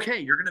that's okay.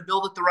 You're going to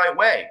build it the right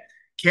way.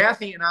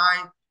 Kathy and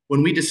I,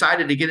 when we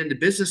decided to get into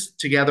business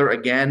together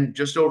again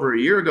just over a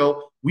year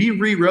ago, we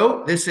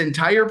rewrote this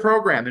entire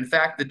program. In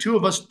fact, the 2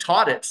 of us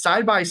taught it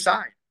side by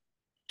side.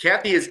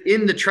 Kathy is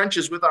in the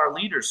trenches with our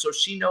leaders, so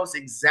she knows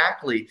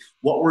exactly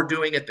what we're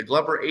doing at the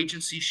Glover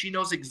Agency. She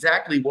knows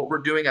exactly what we're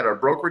doing at our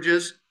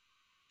brokerages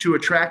to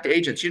attract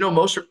agents. You know,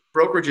 most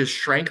brokerages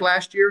shrank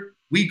last year.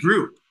 We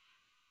grew.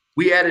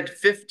 We added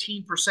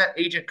 15%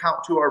 agent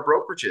count to our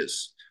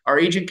brokerages. Our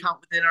agent count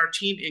within our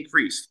team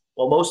increased,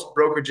 while most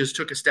brokerages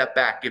took a step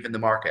back given the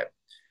market.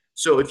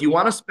 So if you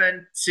want to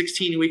spend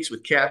 16 weeks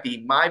with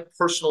Kathy, my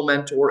personal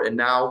mentor and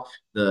now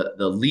the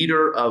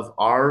leader of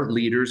our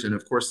leaders, and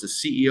of course the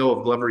CEO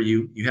of Glover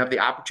U, you have the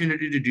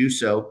opportunity to do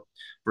so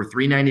for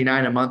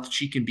 $399 a month.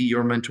 She can be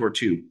your mentor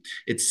too.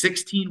 It's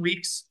 16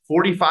 weeks,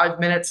 45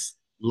 minutes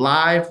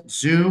live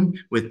Zoom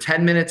with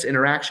 10 minutes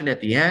interaction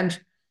at the end.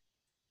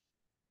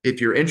 If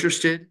you're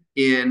interested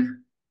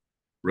in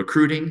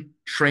recruiting,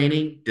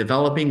 training,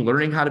 developing,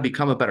 learning how to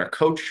become a better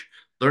coach,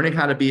 learning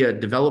how to be a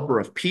developer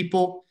of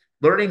people,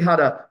 learning how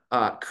to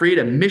create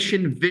a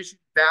mission, vision,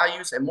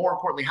 values, and more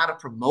importantly, how to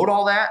promote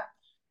all that,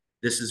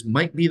 this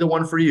might be the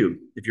one for you.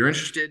 If you're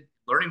interested in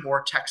learning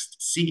more, text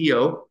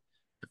CEO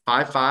to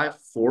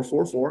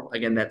 55444.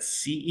 Again,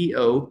 that's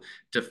CEO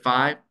to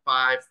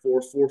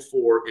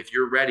 55444 if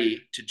you're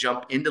ready to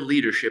jump into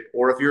leadership,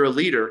 or if you're a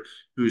leader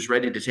who's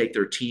ready to take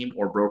their team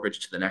or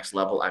brokerage to the next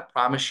level. I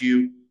promise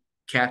you,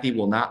 Kathy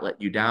will not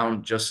let you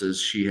down, just as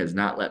she has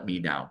not let me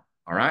down.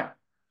 All right?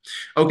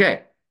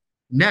 Okay,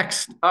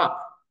 next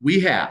up, we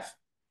have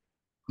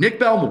Nick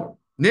Bellmore.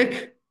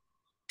 Nick,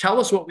 tell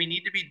us what we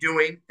need to be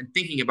doing and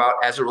thinking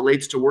about as it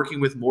relates to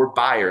working with more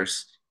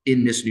buyers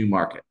in this new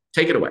market.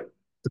 Take it away.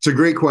 It's a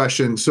great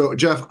question. So,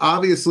 Jeff,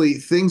 obviously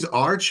things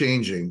are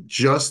changing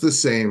just the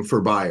same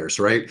for buyers,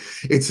 right?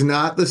 It's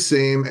not the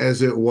same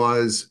as it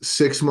was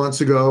 6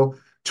 months ago,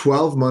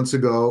 12 months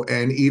ago,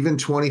 and even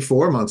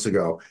 24 months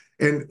ago.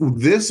 And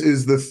this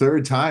is the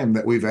 3rd time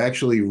that we've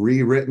actually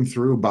rewritten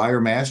through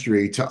Buyer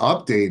Mastery to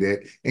update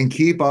it and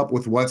keep up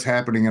with what's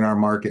happening in our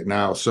market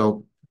now.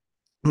 So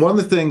one of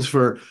the things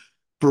for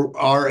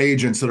our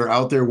agents that are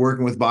out there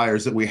working with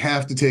buyers that we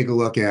have to take a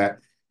look at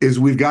is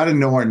we've got to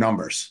know our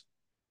numbers.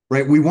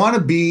 Right? We want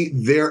to be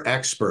their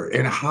expert.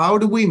 And how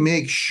do we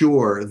make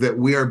sure that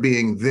we are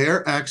being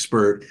their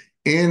expert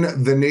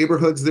in the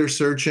neighborhoods they're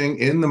searching,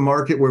 in the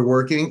market we're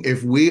working,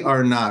 if we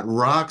are not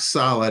rock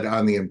solid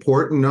on the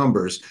important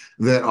numbers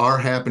that are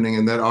happening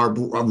and that are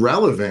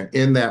relevant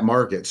in that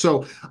market.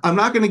 So I'm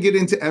not going to get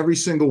into every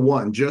single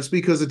one just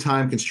because of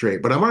time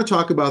constraint, but I'm going to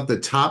talk about the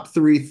top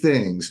 3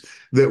 things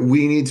that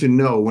we need to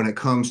know when it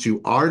comes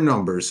to our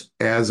numbers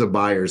as a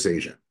buyer's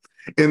agent.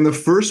 And the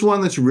first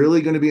one that's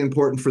really going to be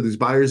important for these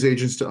buyer's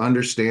agents to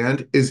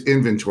understand is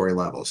inventory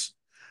levels.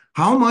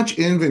 How much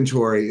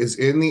inventory is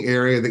in the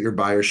area that your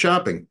buyer's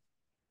shopping?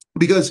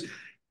 Because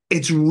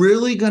it's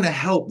really going to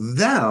help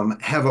them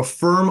have a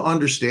firm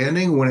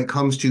understanding when it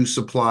comes to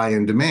supply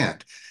and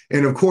demand.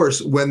 And of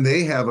course, when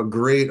they have a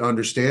great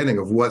understanding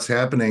of what's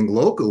happening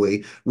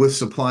locally with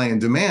supply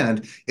and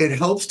demand, it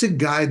helps to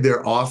guide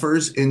their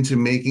offers into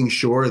making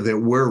sure that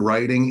we're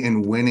writing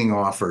and winning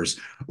offers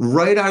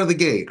right out of the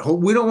gate.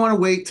 We don't want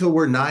to wait till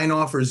we're 9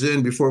 offers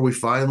in before we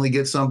finally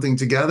get something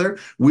together.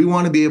 We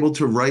want to be able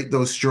to write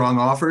those strong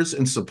offers,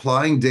 and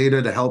supplying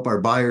data to help our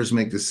buyers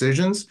make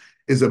decisions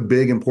is a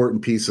big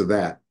important piece of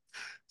that.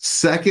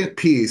 Second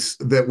piece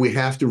that we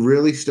have to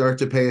really start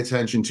to pay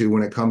attention to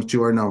when it comes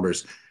to our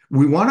numbers,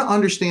 we want to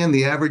understand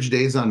the average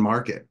days on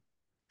market.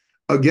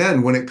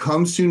 Again, when it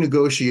comes to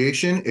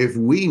negotiation, if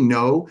we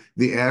know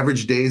the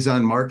average days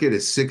on market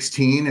is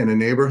 16 in a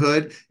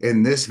neighborhood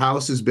and this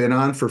house has been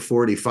on for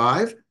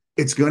 45,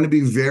 it's going to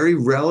be very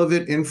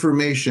relevant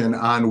information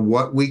on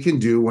what we can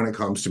do when it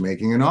comes to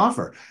making an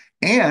offer.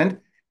 And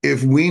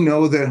if we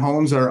know that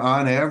homes are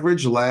on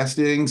average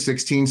lasting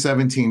 16,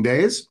 17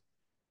 days,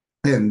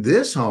 and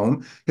this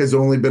home has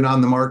only been on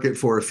the market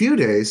for a few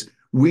days,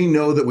 we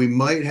know that we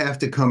might have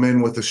to come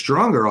in with a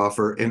stronger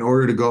offer in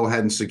order to go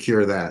ahead and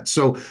secure that.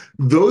 So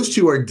those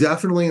 2 are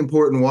definitely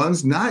important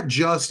ones, not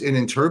just in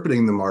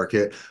interpreting the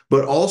market,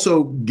 but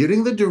also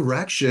getting the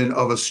direction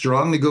of a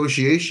strong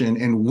negotiation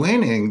and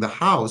winning the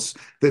house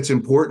that's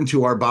important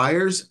to our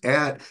buyers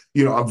at,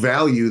 a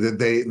value that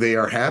they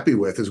are happy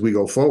with as we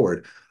go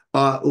forward.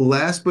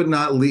 Last but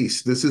not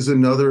least, this is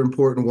another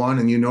important one,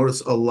 and you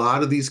notice a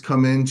lot of these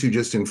come into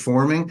just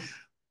informing,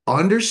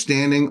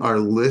 understanding our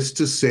list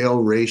to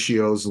sale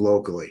ratios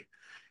locally,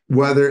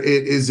 whether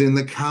it is in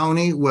the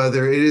county,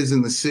 whether it is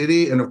in the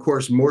city, and of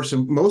course, most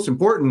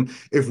important,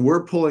 if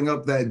we're pulling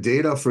up that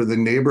data for the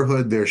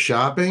neighborhood they're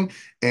shopping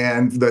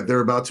and that they're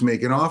about to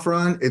make an offer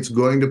on, it's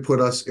going to put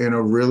us in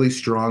a really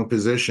strong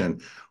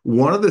position.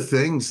 One of the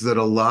things that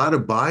a lot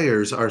of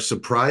buyers are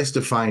surprised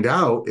to find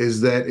out is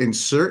that in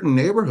certain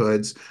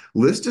neighborhoods,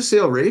 list to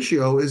sale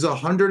ratio is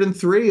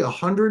 103,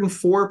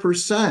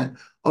 104%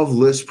 of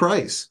list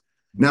price.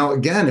 Now,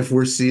 again, if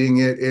we're seeing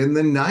it in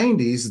the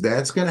 90s,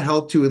 that's going to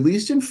help to at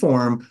least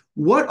inform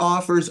what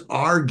offers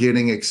are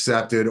getting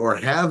accepted or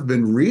have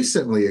been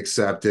recently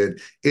accepted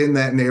in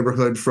that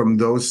neighborhood from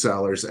those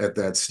sellers at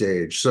that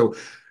stage. So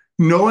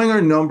knowing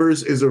our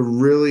numbers is a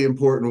really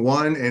important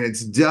one, and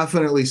it's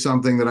definitely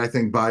something that I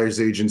think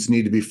buyer's agents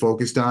need to be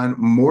focused on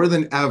more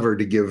than ever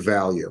to give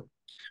value.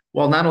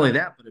 Well, not only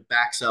that, but it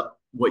backs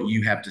up what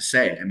you have to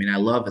say. I mean, I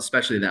love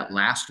especially that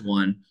last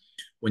one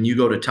when you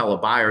go to tell a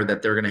buyer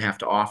that they're going to have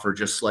to offer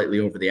just slightly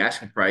over the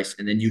asking price,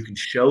 and then you can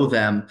show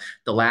them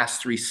the last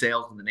 3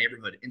 sales in the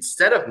neighborhood.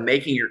 Instead of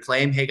making your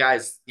claim, hey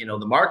guys,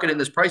 the market in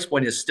this price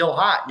point is still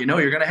hot.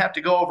 You're going to have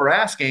to go over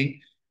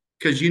asking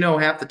because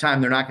half the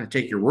time they're not going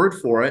to take your word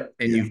for it,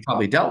 and you've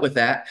probably dealt with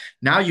that.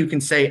 Now you can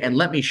say, and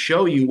let me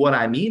show you what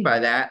I mean by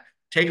that.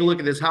 Take a look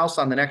at this house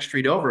on the next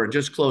street over. It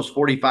just closed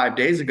 45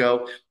 days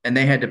ago, and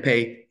they had to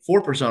pay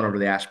 4% over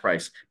the ask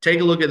price. Take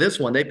a look at this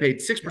one. They paid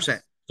 6%.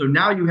 Yes. So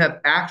now you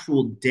have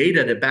actual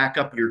data to back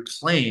up your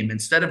claim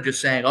instead of just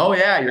saying, oh,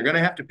 yeah, you're going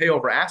to have to pay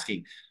over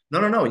asking.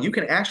 No. You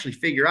can actually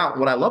figure out.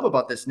 What I love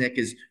about this, Nick,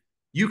 is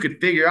you could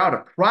figure out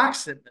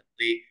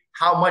approximately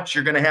how much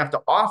you're going to have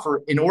to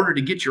offer in order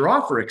to get your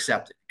offer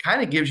accepted. It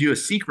kind of gives you a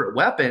secret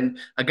weapon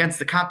against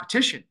the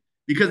competition,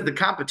 because the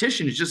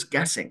competition is just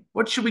guessing.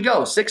 What should we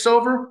go? 6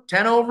 over,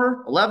 10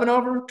 over, 11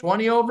 over,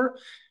 20 over?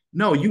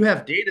 No, you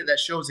have data that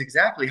shows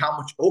exactly how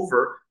much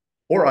over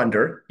or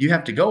under you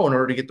have to go in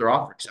order to get their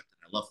offer accepted.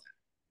 I love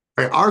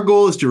that. Right, our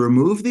goal is to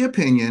remove the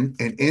opinion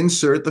and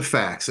insert the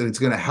facts, and it's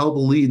going to help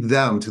lead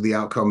them to the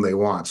outcome they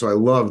want. So I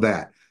love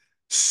that.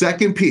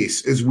 Second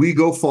piece as we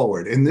go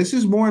forward, and this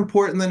is more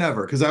important than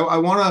ever, because I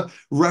want to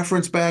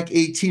reference back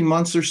 18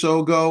 months or so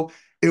ago.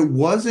 It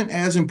wasn't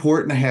as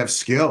important to have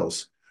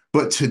skills.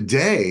 But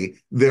today,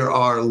 there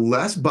are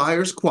less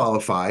buyers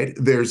qualified.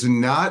 There's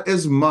not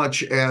as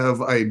much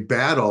of a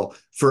battle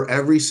for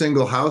every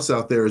single house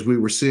out there as we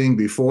were seeing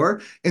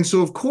before. And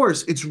so, of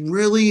course, it's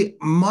really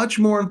much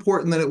more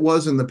important than it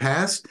was in the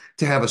past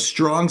to have a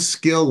strong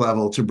skill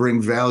level to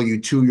bring value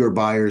to your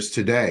buyers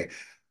today.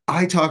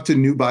 I talk to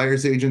new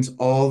buyers agents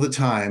all the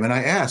time, and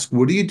I ask,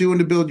 what are you doing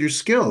to build your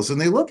skills? And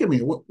they look at me,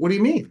 what do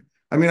you mean?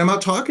 I mean, I'm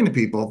out talking to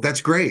people.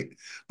 That's great.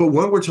 But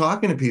when we're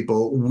talking to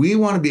people, we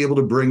want to be able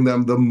to bring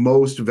them the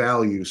most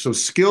value. So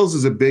skills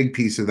is a big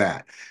piece of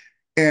that.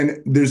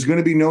 And there's going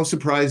to be no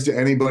surprise to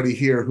anybody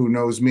here who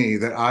knows me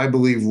that I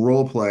believe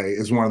role play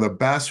is one of the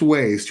best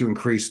ways to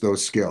increase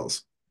those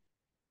skills.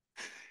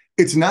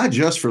 It's not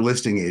just for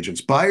listing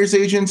agents. Buyer's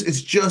agents,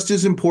 it's just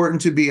as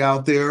important to be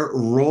out there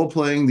role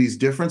playing these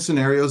different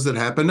scenarios that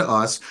happen to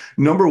us.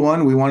 Number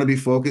one, we want to be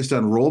focused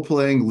on role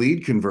playing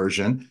lead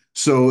conversion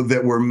so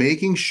that we're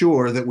making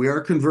sure that we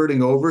are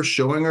converting over,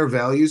 showing our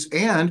values,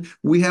 and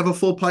we have a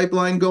full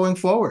pipeline going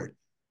forward.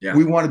 Yeah.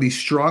 We want to be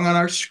strong on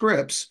our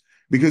scripts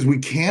because we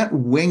can't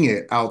wing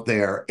it out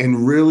there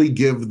and really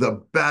give the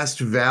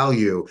best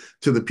value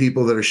to the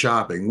people that are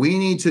shopping. We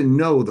need to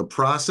know the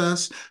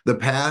process, the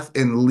path,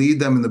 and lead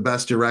them in the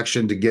best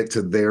direction to get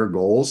to their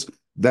goals.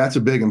 That's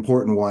a big,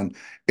 important one.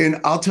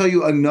 And I'll tell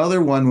you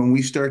another one when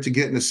we start to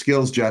get into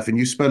skills, Jeff, and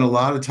you spent a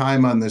lot of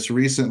time on this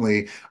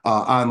recently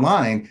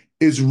online,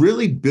 is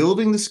really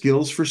building the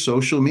skills for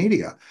social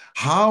media.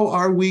 How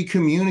are we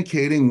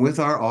communicating with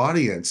our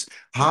audience?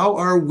 How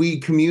are we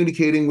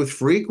communicating with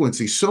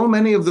frequency? So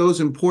many of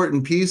those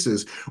important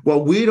pieces.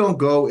 While we don't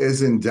go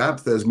as in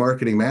depth as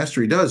Marketing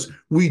Mastery does,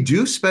 we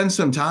do spend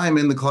some time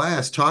in the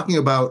class talking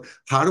about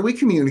how do we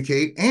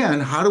communicate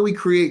and how do we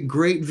create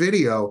great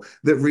video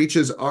that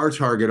reaches our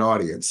target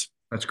audience.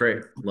 That's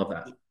great. Love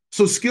that.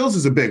 So skills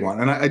is a big one,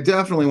 and I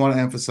definitely want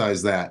to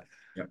emphasize that.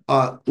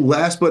 Yep.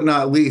 Last but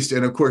not least,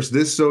 and of course,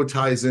 this so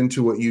ties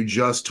into what you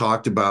just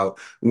talked about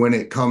when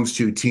it comes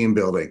to team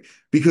building,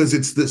 because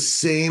it's the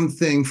same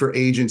thing for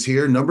agents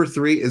here. Number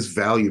 3 is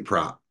value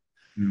prop.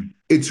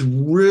 It's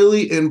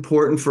really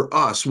important for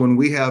us when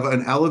we have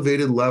an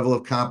elevated level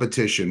of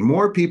competition,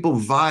 more people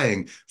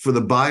vying for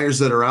the buyers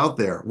that are out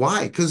there.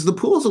 Why? Because the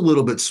pool's a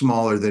little bit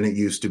smaller than it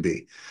used to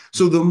be.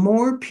 So the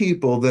more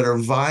people that are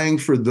vying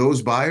for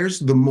those buyers,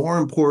 the more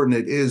important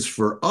it is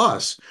for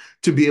us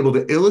to be able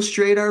to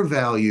illustrate our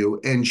value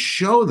and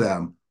show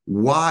them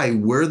why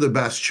we're the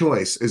best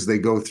choice as they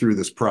go through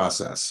this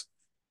process.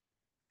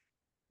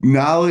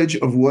 Knowledge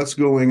of what's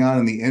going on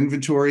in the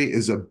inventory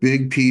is a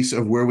big piece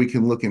of where we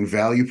can look in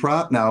value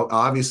prop. Now,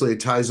 obviously, it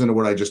ties into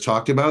what I just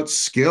talked about.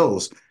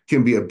 Skills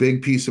can be a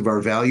big piece of our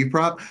value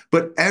prop,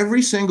 but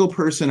every single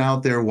person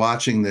out there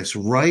watching this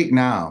right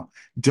now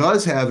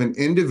does have an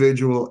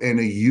individual and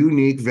a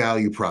unique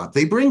value prop.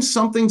 They bring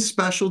something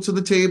special to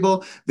the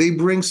table. They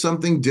bring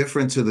something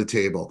different to the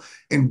table.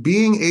 And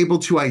being able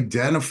to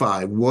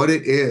identify what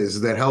it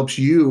is that helps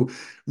you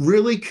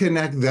really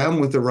connect them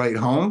with the right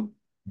home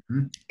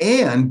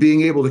and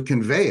being able to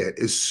convey it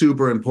is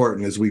super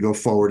important as we go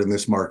forward in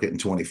this market in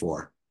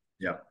 24.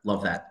 Yeah,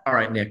 love that. All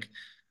right, Nick.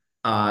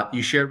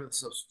 You shared with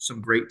us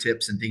some great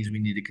tips and things we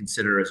need to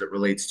consider as it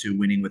relates to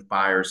winning with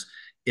buyers.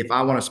 If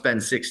I want to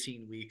spend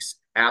 16 weeks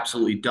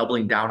absolutely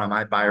doubling down on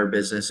my buyer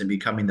business and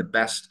becoming the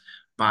best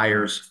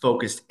buyers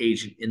focused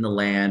agent in the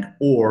land,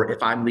 or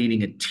if I'm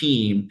leading a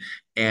team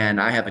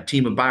and I have a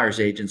team of buyers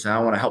agents and I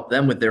want to help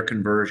them with their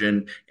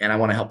conversion and I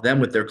want to help them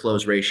with their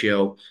close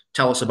ratio,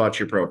 tell us about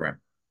your program.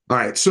 All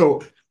right.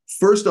 So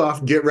first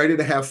off, get ready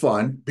to have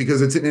fun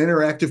because it's an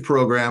interactive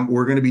program.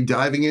 We're going to be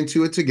diving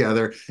into it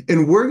together,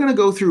 and we're going to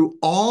go through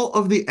all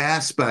of the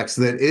aspects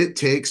that it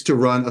takes to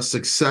run a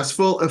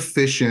successful,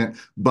 efficient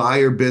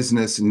buyer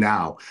business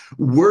now.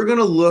 We're going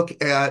to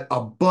look at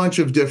a bunch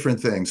of different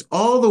things,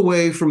 all the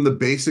way from the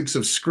basics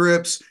of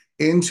scripts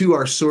into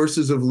our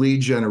sources of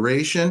lead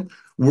generation.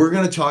 We're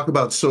going to talk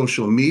about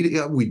social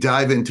media. We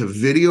dive into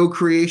video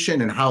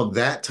creation and how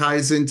that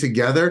ties in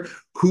together,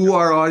 who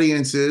our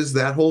audience is,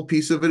 that whole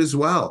piece of it as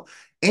well.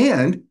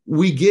 And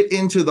we get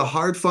into the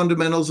hard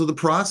fundamentals of the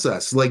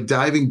process, like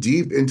diving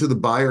deep into the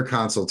buyer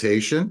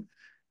consultation,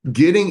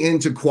 getting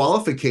into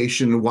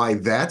qualification and why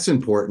that's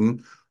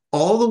important,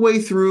 all the way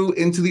through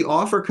into the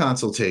offer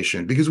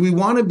consultation, because we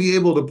want to be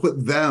able to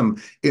put them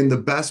in the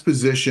best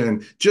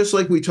position, just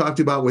like we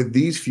talked about with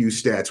these few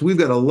stats. We've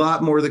got a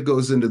lot more that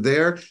goes into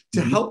there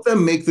to help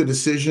them make the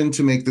decision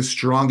to make the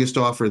strongest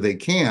offer they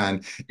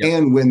can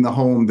and win the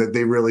home that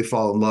they really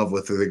fall in love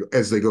with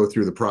as they go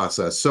through the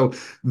process. So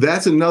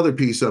that's another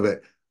piece of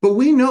it. But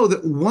we know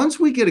that once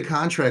we get a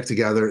contract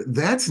together,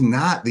 that's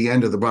not the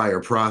end of the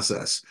buyer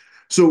process.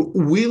 So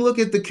we look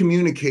at the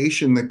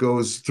communication that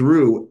goes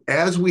through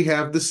as we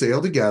have the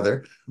sale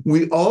together.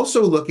 We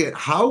also look at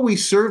how we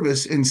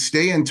service and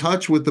stay in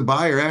touch with the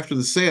buyer after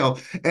the sale.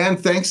 And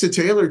thanks to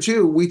Taylor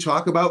too, we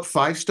talk about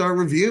 5-star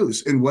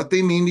reviews and what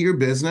they mean to your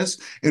business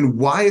and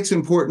why it's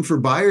important for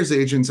buyers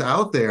agents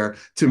out there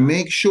to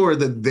make sure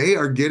that they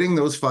are getting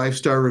those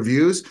 5-star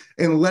reviews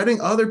and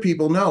letting other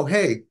people know,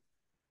 hey,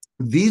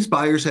 these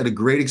buyers had a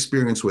great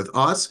experience with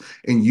us,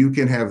 and you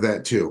can have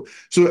that too.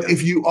 So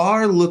if you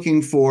are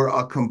looking for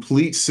a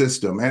complete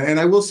system, and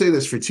I will say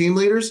this for team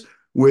leaders,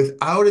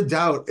 without a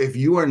doubt, if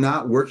you are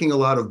not working a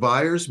lot of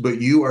buyers, but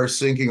you are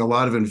sinking a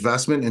lot of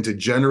investment into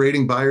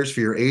generating buyers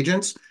for your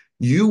agents,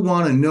 you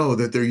want to know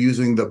that they're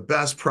using the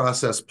best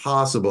process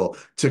possible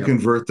to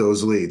convert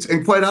those leads.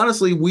 And quite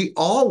honestly, we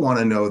all want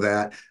to know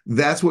that.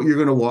 That's what you're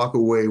going to walk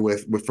away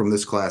with from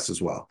this class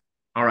as well.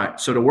 All right.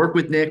 So to work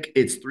with Nick,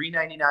 it's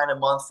 $3.99 a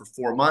month for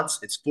 4 months.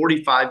 It's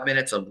 45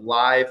 minutes of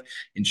live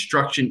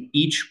instruction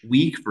each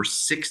week for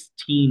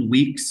 16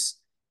 weeks.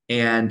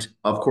 And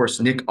of course,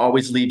 Nick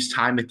always leaves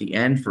time at the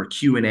end for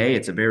Q&A.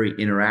 It's a very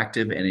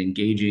interactive and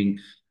engaging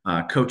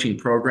coaching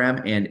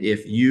program. And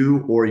if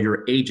you or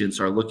your agents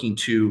are looking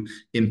to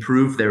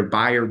improve their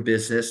buyer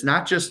business,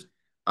 not just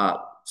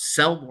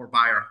sell more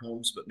buyer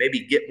homes, but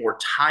maybe get more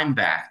time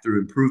back through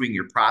improving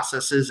your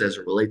processes as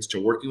it relates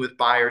to working with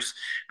buyers.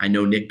 I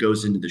know Nick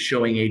goes into the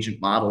showing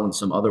agent model and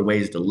some other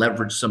ways to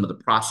leverage some of the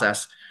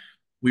process.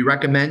 We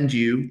recommend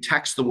you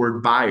text the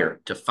word buyer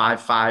to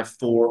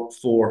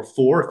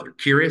 55444 if you're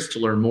curious to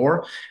learn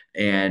more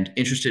and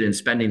interested in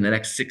spending the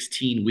next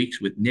 16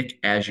 weeks with Nick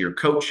as your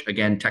coach.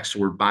 Again, text the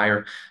word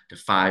buyer to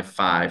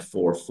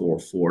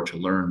 55444 to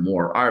learn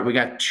more. All right, we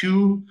got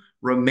 2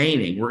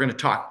 remaining. We're going to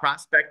talk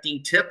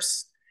prospecting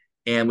tips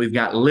and we've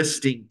got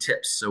listing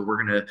tips. So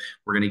we're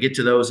going to get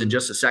to those in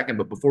just a second,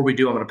 but before we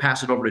do, I'm going to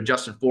pass it over to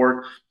Justin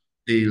Ford,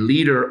 the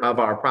leader of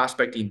our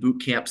prospecting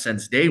boot camp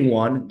since day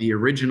one, the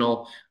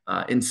original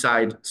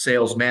inside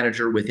sales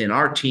manager within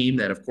our team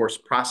that, of course,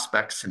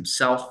 prospects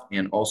himself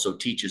and also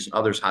teaches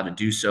others how to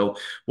do so.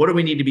 What do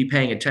we need to be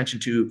paying attention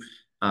to,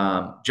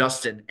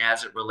 Justin,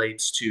 as it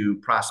relates to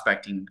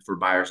prospecting for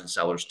buyers and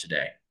sellers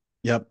today?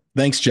 Yep.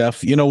 Thanks,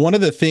 Jeff. One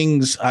of the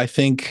things I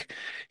think,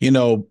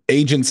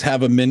 agents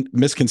have a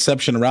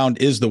misconception around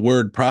is the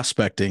word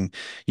prospecting.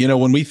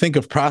 When we think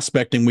of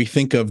prospecting, we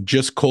think of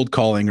just cold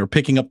calling or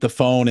picking up the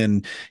phone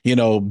and,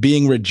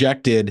 being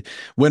rejected,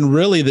 when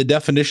really the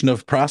definition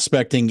of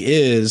prospecting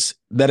is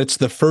that it's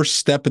the first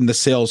step in the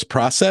sales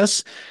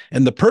process.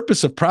 And the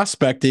purpose of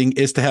prospecting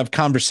is to have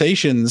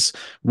conversations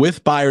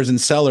with buyers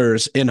and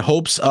sellers in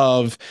hopes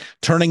of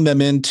turning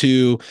them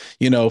into,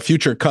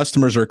 future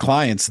customers or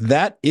clients.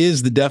 That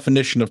is the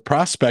definition of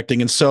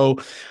prospecting. And so,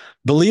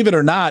 believe it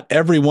or not,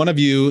 every one of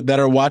you that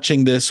are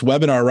watching this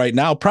webinar right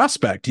now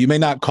prospect. You may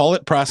not call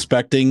it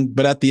prospecting,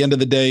 but at the end of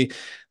the day,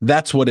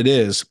 that's what it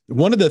is.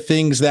 One of the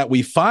things that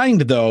we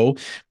find, though,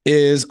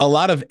 is a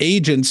lot of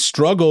agents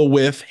struggle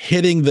with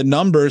hitting the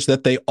numbers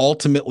that they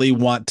ultimately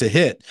want to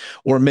hit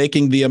or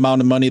making the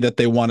amount of money that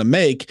they want to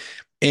make.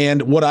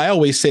 And what I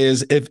always say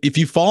is if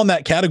you fall in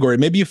that category,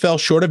 maybe you fell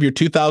short of your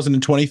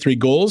 2023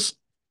 goals.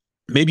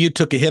 Maybe you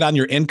took a hit on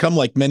your income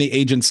like many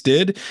agents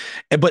did,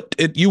 but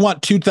you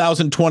want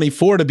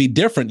 2024 to be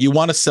different. You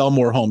want to sell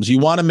more homes. You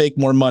want to make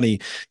more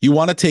money. You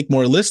want to take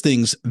more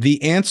listings.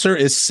 The answer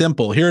is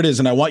simple. Here it is,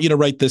 and I want you to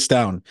write this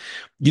down.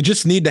 You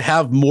just need to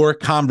have more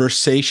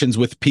conversations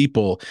with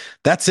people.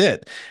 That's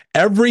it.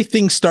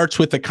 Everything starts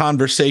with a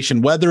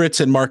conversation, whether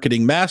it's in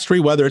marketing mastery,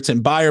 whether it's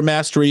in buyer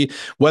mastery,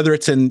 whether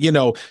it's in,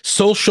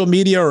 social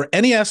media or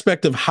any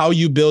aspect of how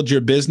you build your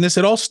business.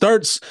 It all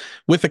starts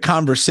with a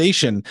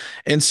conversation.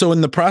 And so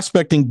in the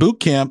prospecting boot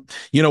camp,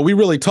 we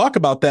really talk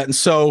about that. And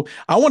so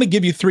I want to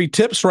give you 3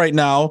 tips right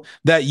now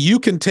that you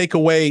can take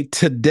away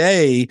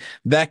today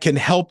that can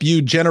help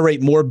you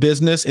generate more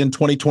business in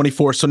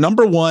 2024. So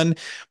number 1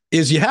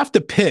 is you have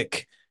to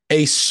pick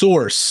a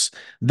source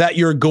that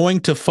you're going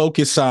to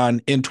focus on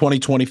in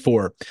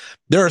 2024.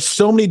 There are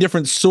so many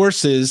different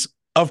sources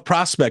of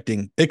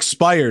prospecting,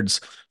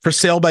 expireds, for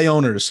sale by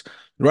owners,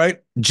 right?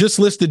 Just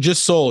listed,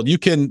 just sold. You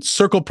can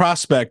circle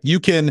prospect.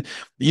 You can,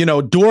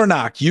 door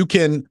knock. You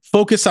can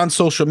focus on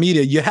social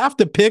media. You have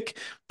to pick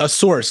a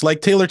source,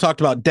 like Taylor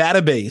talked about,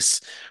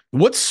 database.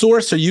 What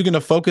source are you going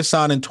to focus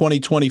on in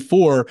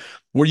 2024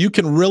 where you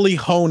can really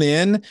hone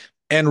in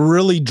and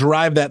really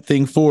drive that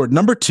thing forward?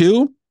 Number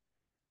 2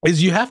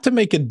 is you have to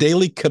make a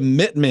daily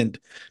commitment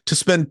to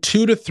spend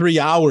 2 to 3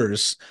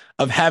 hours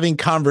of having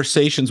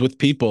conversations with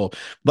people.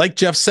 Like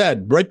Jeff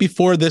said, right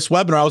before this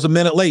webinar, I was a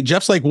minute late.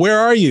 Jeff's like, "Where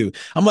are you?"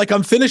 I'm like,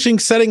 "I'm finishing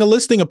setting a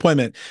listing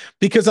appointment,"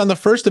 because on the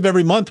first of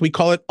every month, we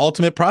call it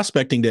Ultimate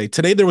Prospecting Day.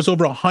 Today, there was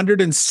over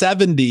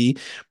 170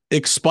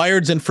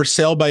 expireds and for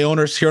sale by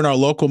owners here in our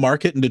local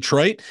market in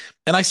Detroit.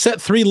 And I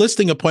set 3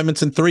 listing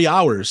appointments in 3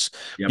 hours.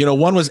 Yep.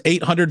 One was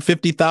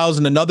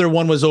 850,000. Another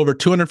one was over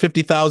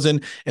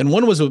 250,000. And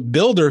one was a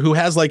builder who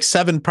has like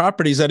 7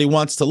 properties that he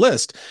wants to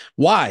list.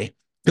 Why?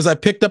 Because I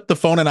picked up the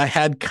phone and I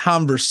had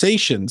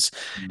conversations.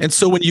 Mm-hmm. And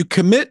so when you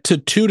commit to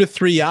 2 to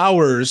 3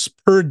 hours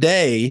per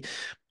day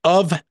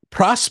of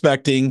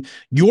prospecting,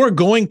 you're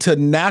going to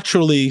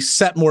naturally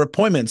set more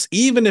appointments,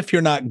 even if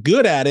you're not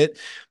good at it,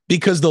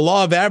 because the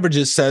law of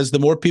averages says the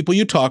more people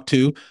you talk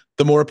to,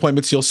 the more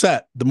appointments you'll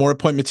set. The more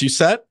appointments you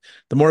set,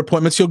 the more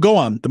appointments you'll go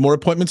on. The more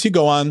appointments you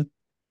go on,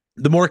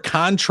 the more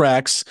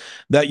contracts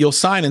that you'll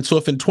sign. And so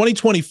if in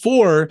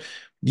 2024,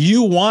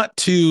 you want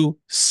to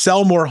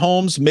sell more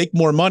homes, make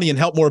more money, and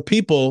help more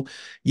people,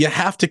 you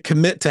have to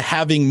commit to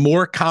having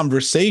more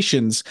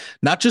conversations,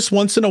 not just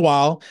once in a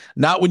while,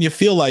 not when you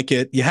feel like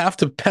it. You have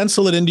to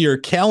pencil it into your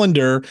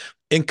calendar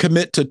and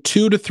commit to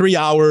 2 to 3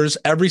 hours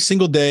every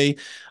single day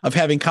of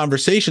having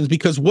conversations,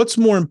 because what's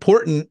more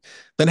important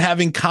than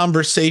having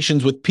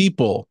conversations with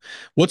people?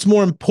 What's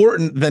more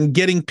important than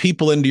getting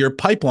people into your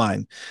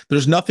pipeline?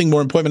 There's nothing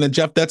more important. And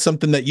Jeff, that's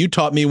something that you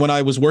taught me when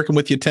I was working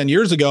with you 10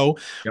 years ago.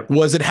 Yep.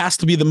 Was it has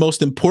to be the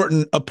most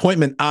important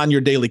appointment on your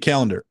daily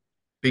calendar.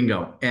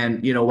 Bingo.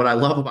 And what I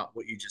love about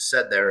what you just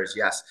said there is,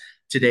 yes,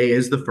 today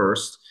is the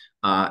first.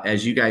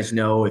 As you guys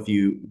know, if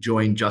you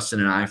join Justin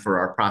and I for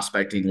our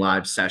prospecting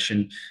live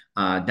session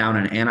down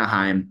in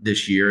Anaheim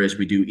this year, as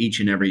we do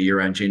each and every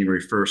year on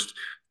January 1st,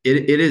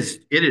 It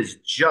is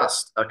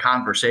just a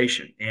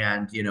conversation.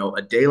 And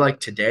a day like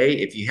today,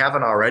 if you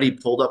haven't already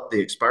pulled up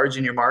the expireds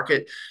in your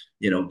market,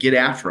 get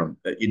after them.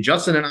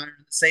 Justin and I are in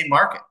the same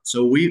market.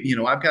 So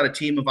I've got a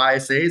team of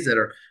ISAs that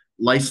are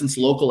licensed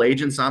local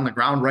agents on the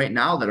ground right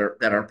now that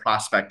are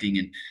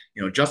prospecting.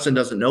 And Justin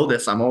doesn't know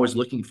this. I'm always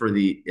looking for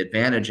the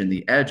advantage and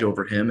the edge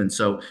over him. And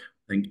so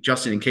I think,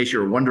 Justin, in case you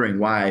were wondering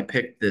why I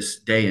picked this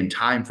day and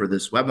time for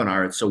this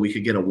webinar, it's so we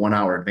could get a 1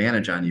 hour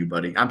advantage on you,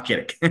 buddy. I'm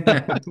kidding.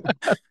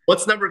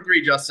 What's number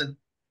three, Justin?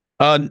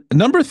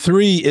 Number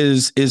three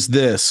is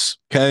this,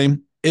 okay?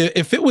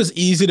 If it was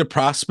easy to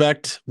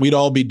prospect, we'd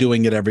all be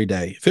doing it every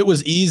day. If it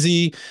was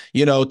easy,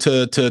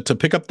 to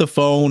pick up the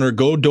phone or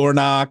go door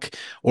knock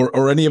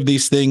or any of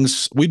these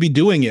things, we'd be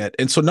doing it.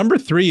 And so number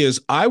three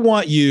is I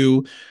want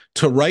you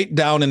to write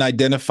down and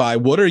identify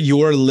what are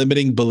your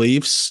limiting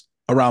beliefs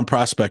around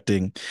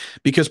prospecting,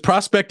 because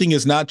prospecting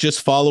is not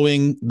just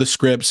following the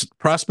scripts.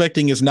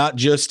 Prospecting is not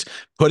just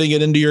putting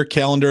it into your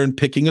calendar and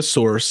picking a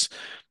source.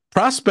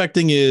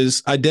 Prospecting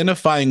is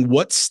identifying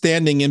what's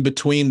standing in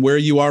between where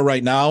you are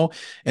right now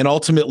and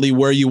ultimately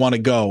where you want to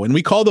go. And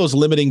we call those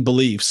limiting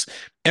beliefs.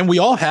 And we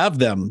all have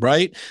them,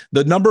 right?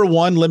 The number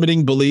one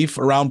limiting belief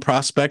around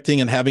prospecting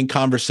and having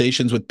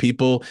conversations with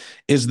people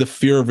is the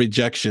fear of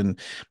rejection.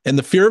 And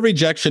the fear of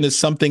rejection is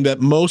something that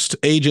most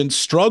agents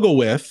struggle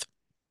with.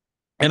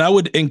 And I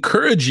would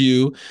encourage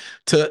you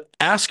to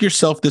ask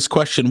yourself this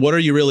question: what are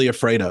you really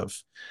afraid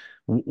of?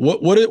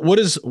 What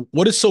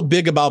is so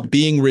big about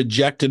being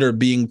rejected or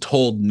being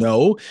told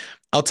no?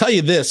 I'll tell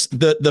you this: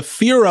 the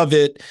fear of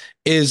it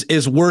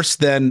is worse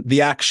than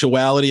the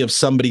actuality of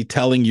somebody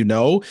telling you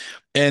no.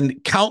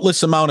 And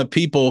countless amount of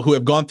people who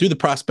have gone through the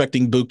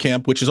prospecting boot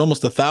camp, which is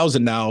almost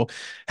 1,000 now,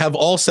 have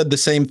all said the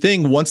same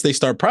thing once they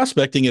start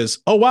prospecting is,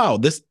 oh, wow,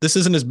 this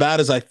isn't as bad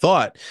as I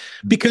thought.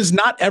 Because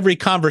not every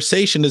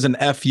conversation is an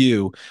F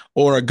you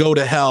or a go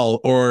to hell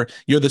or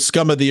you're the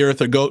scum of the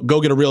earth or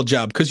go get a real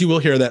job, because you will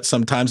hear that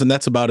sometimes, and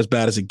that's about as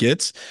bad as it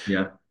gets.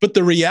 Yeah. But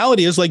the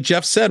reality is, like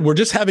Jeff said, we're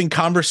just having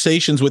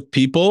conversations with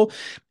people.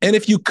 And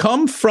if you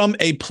come from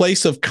a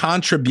place of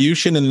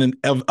contribution and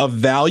of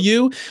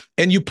value,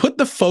 and you put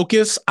the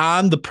focus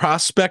on the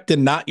prospect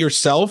and not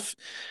yourself,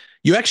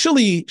 you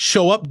actually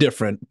show up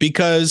different.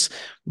 Because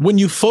when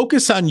you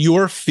focus on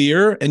your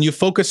fear and you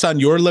focus on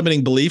your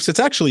limiting beliefs, it's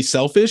actually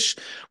selfish,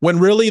 when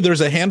really there's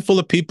a handful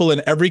of people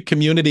in every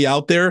community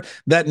out there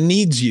that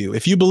needs you.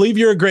 If you believe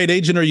you're a great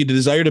agent or you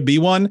desire to be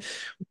one,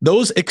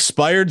 those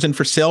expireds and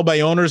for sale by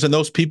owners and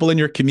those people in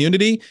your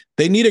community,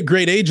 they need a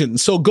great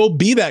agent. So go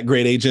be that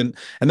great agent.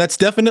 And that's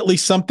definitely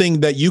something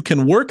that you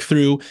can work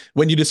through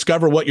when you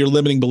discover what your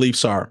limiting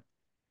beliefs are.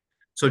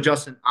 So,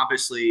 Justin,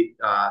 obviously,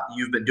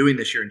 you've been doing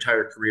this your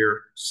entire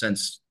career.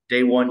 Since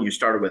day one. You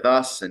started with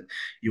us and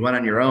you went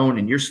on your own,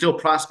 and you're still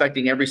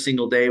prospecting every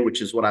single day,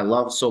 which is what I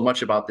love so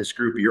much about this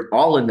group. You're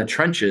all in the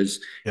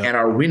trenches and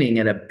are winning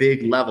at a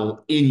big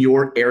level in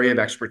your area of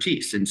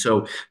expertise. And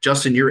so,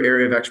 Justin, your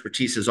area of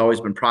expertise has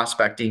always been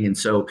prospecting. And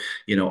so,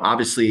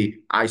 obviously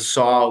I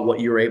saw what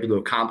you were able to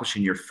accomplish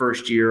in your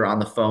first year on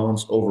the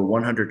phones, over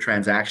 100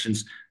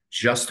 transactions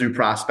just through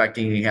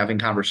prospecting and having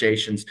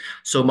conversations,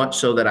 so much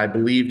so that I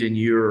believed in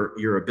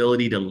your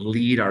ability to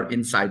lead our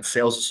inside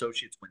sales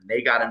associates when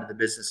they got into the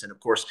business. And of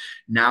course,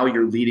 now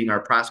you're leading our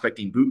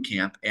prospecting boot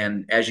camp.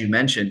 And as you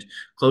mentioned,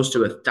 close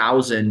to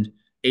 1,000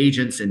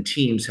 agents and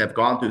teams have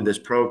gone through this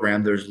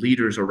program. There's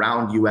leaders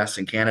around US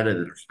and Canada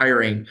that are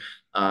hiring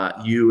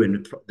you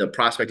and the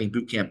prospecting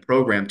bootcamp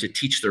program to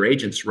teach their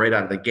agents right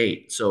out of the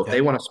gate. So if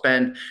they want to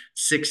spend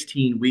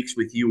 16 weeks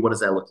with you, what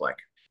does that look like?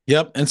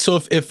 Yep. And so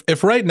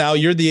if right now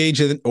you're the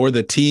agent or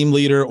the team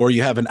leader, or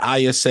you have an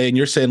ISA and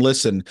you're saying,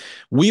 listen,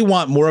 we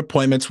want more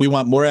appointments, we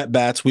want more at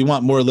bats, we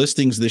want more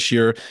listings this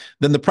year,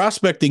 then the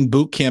prospecting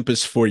boot camp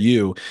is for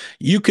you.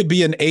 You could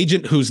be an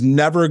agent who's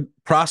never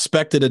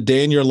prospected a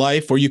day in your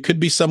life, or you could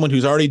be someone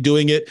who's already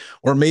doing it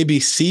or maybe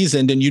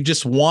seasoned and you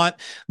just want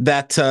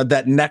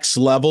that next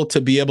level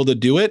to be able to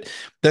do it.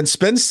 Then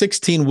spend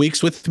 16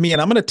 weeks with me,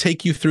 and I'm going to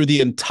take you through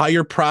the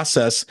entire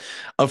process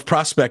of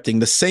prospecting.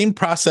 The same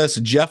process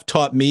Jeff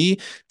taught me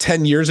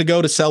 10 years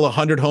ago to sell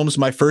 100 homes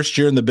my first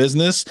year in the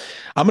business.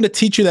 I'm going to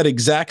teach you that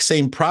exact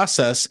same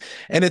process.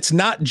 And it's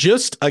not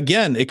just,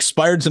 again,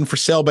 expireds and for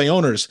sale by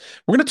owners.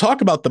 We're going to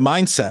talk about the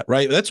mindset,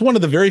 right? That's one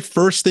of the very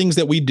first things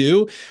that we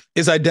do,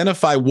 is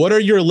identify what are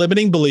your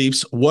limiting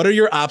beliefs, what are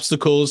your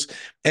obstacles,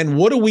 and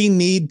what do we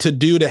need to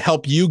do to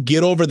help you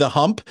get over the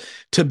hump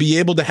to be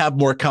able to have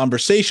more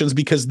conversations.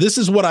 Because this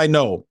is what I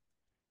know.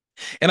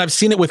 And I've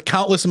seen it with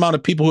countless amount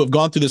of people who have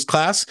gone through this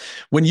class.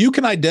 When you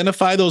can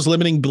identify those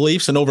limiting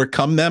beliefs and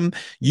overcome them,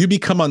 you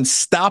become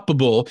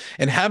unstoppable.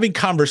 And having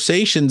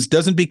conversations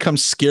doesn't become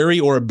scary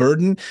or a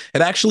burden.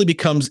 It actually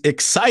becomes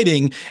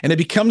exciting. And it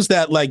becomes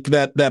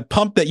that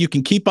pump that you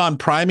can keep on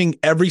priming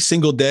every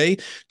single day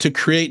to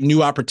create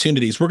new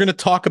opportunities. We're going to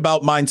talk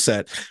about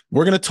mindset.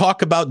 We're going to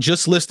talk about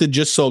just listed,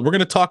 just sold. We're going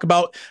to talk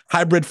about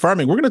hybrid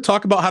farming. We're going to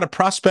talk about how to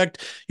prospect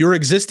your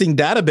existing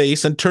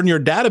database and turn your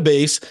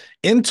database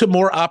into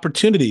more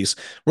opportunities.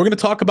 We're going to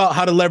talk about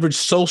how to leverage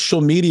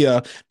social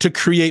media to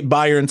create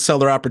buyer and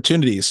seller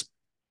opportunities.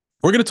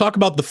 We're going to talk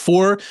about the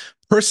 4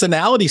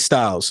 personality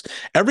styles.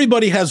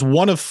 Everybody has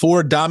one of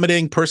 4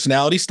 dominating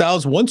personality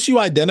styles. Once you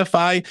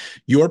identify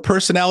your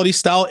personality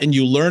style and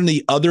you learn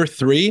the other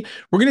 3,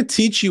 we're going to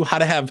teach you how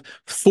to have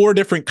 4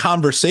 different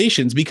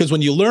conversations, because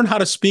when you learn how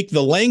to speak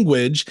the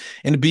language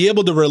and be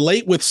able to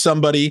relate with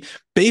somebody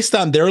based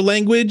on their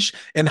language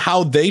and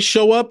how they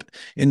show up,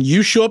 and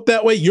you show up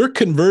that way, your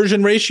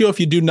conversion ratio, if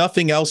you do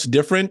nothing else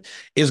different,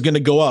 is going to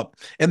go up.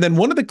 And then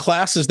one of the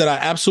classes that I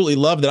absolutely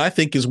love, that I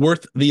think is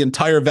worth the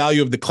entire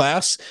value of the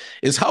class,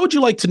 is how would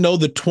you like to know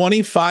the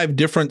 25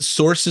 different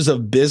sources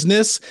of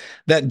business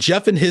that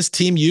Jeff and his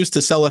team use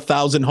to sell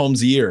 1,000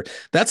 homes a year?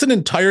 That's an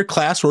entire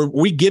class where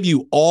we give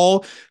you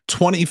all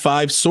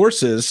 25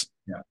 sources.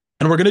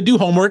 And we're going to do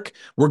homework.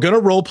 We're going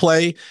to role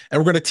play, and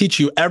we're going to teach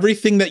you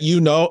everything that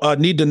you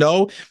need to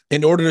know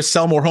in order to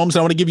sell more homes. And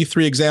I want to give you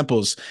 3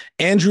 examples.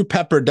 Andrew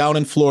Pepper down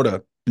in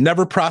Florida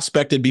never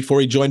prospected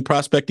before he joined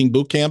Prospecting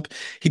Bootcamp.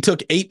 He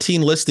took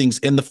 18 listings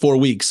in the 4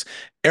 weeks.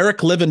 Eric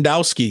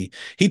Lewandowski,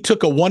 he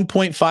took a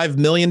 $1.5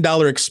 million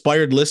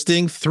expired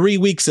listing 3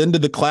 weeks into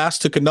the class,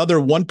 took another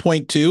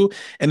 1.2,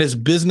 and his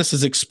business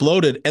has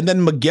exploded. And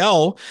then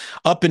Miguel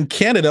up in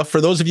Canada, for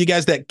those of you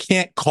guys that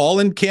can't call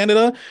in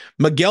Canada,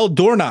 Miguel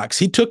Dornox,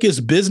 he took his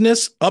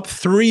business up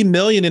 3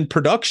 million in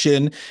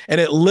production,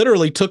 and it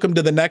literally took him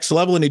to the next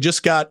level. And he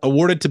just got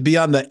awarded to be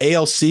on the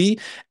ALC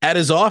at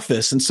his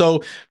office. And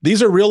so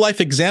these are real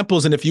life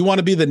examples. And if you want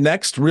to be the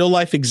next real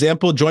life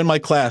example, join my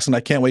class, and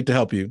I can't wait to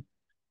help you.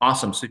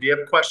 Awesome. So if you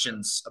have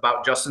questions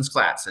about Justin's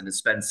class, and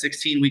it's been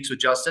 16 weeks with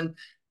Justin,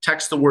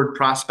 text the word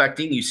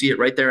prospecting. You see it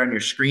right there on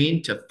your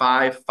screen to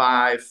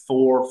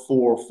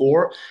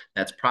 55444.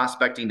 That's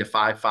prospecting to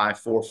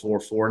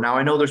 55444. Now,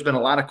 I know there's been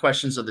a lot of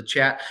questions of the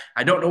chat.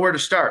 I don't know where to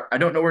start.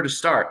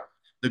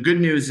 The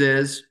good news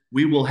is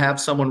we will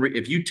have someone,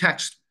 if you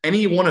text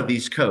any one of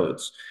these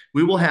codes,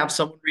 we will have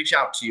someone reach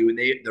out to you, and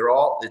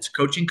it's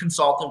coaching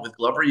consultant with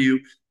Glover U.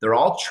 They're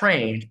all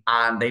trained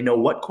on, they know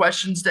what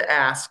questions to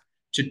ask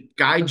to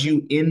guide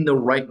you in the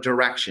right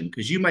direction.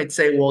 Because you might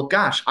say, well,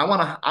 gosh, I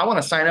want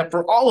to sign up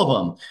for all of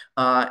them.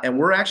 And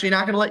we're actually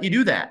not going to let you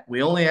do that.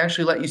 We only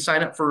actually let you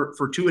sign up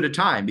for 2 at a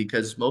time,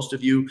 because most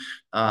of you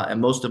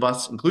and most of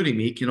us, including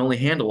me, can only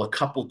handle a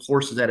couple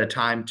courses at a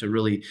time to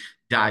really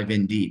dive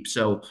in deep.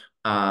 So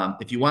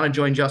if you want to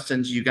join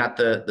Justin's, you got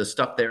the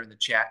stuff there in the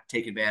chat.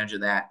 Take advantage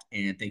of that.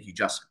 And thank you,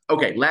 Justin.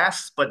 Okay,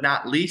 last but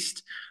not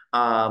least,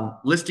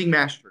 listing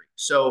mastery.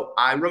 So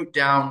I wrote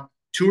down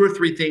 2 or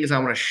 3 things I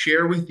want to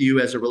share with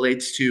you as it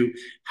relates to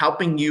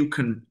helping you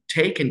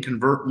take and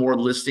convert more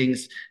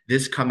listings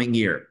this coming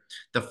year.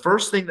 The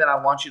first thing that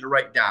I want you to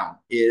write down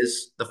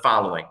is the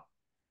following: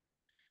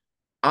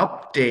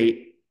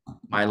 update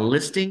my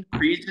listing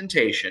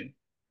presentation.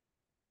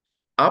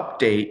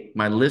 Update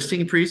my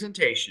listing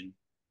presentation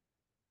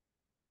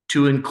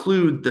to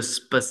include the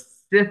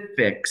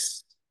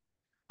specifics.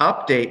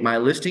 Update my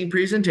listing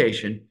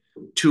presentation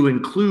to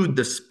include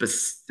the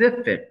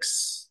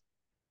specifics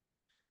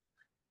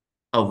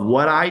of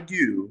what I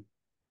do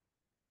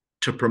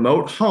to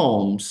promote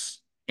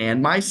homes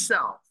and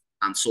myself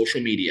on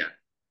social media.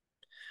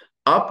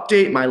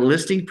 Update my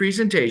listing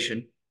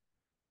presentation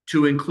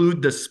to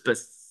include the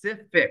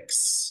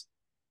specifics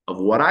of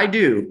what I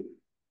do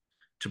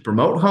to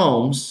promote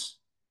homes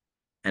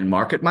and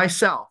market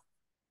myself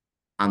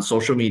on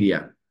social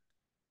media.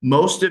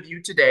 Most of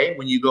you today,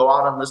 when you go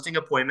out on listing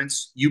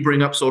appointments, you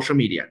bring up social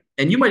media.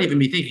 And you might even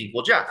be thinking,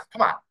 well, Jeff,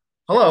 come on.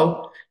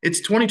 Hello, it's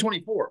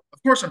 2024.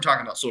 Of course I'm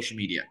talking about social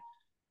media.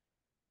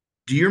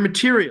 Do your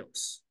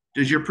materials,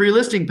 does your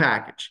pre-listing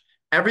package,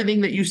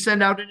 everything that you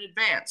send out in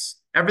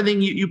advance,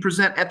 everything you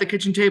present at the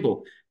kitchen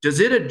table, does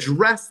it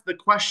address the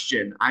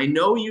question? I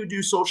know you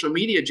do social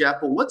media,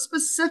 Jeff, but what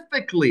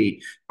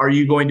specifically are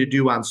you going to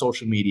do on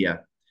social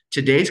media?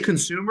 Today's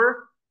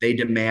consumer, they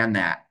demand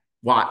that.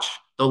 Watch.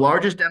 The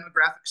largest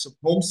demographics of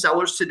home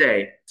sellers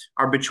today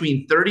are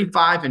between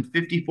 35 and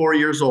 54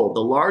 years old.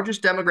 The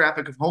largest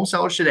demographic of home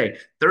sellers today,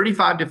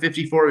 35 to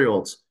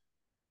 54-year-olds.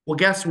 Well,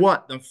 guess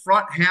what? The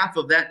front half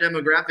of that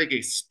demographic,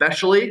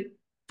 especially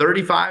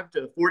 35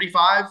 to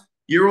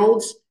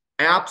 45-year-olds,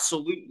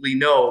 absolutely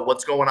know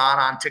what's going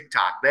on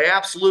TikTok. They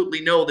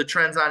absolutely know the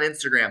trends on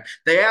Instagram.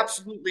 They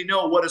absolutely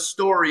know what a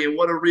story and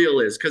what a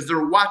reel is, because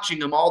they're watching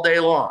them all day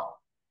long.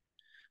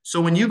 So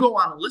when you go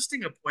on a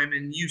listing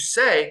appointment and you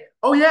say,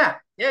 oh yeah,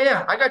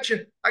 I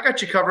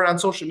got you covered on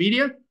social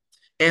media.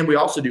 And we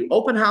also do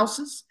open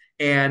houses.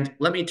 And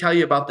let me tell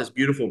you about this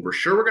beautiful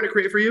brochure we're going to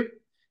create for you.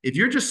 If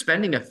you're just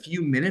spending a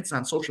few minutes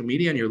on social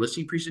media on your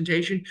listing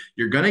presentation,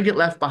 you're going to get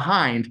left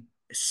behind,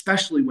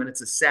 especially when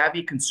it's a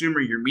savvy consumer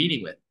you're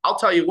meeting with. I'll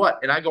tell you what,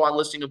 and I go on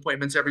listing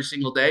appointments every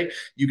single day.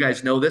 You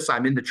guys know this.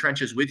 I'm in the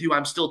trenches with you.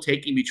 I'm still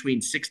taking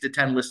between 6 to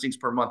 10 listings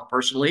per month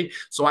personally.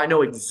 So I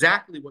know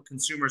exactly what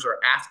consumers are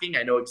asking.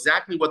 I know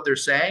exactly what they're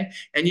saying.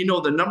 And you know,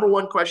 the number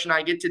one question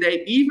I get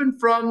today, even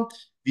from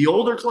the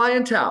older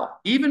clientele,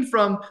 even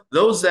from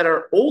those that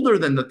are older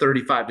than the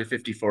 35 to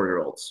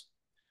 54-year-olds.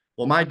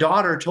 Well, my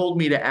daughter told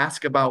me to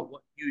ask about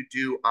what you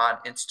do on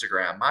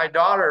Instagram.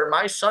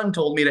 My son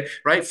told me to,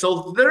 right?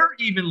 So they're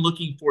even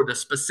looking for the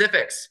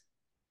specifics.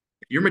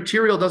 If your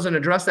material doesn't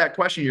address that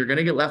question, you're going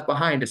to get left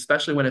behind,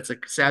 especially when it's a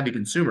savvy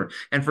consumer.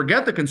 And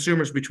forget the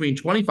consumers between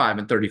 25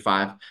 and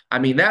 35. I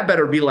mean, that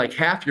better be like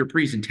half your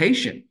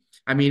presentation.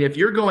 I mean, if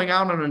you're going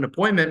out on an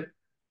appointment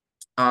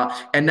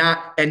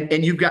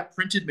and you've got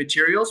printed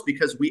materials,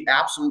 because we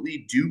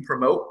absolutely do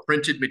promote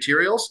printed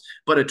materials,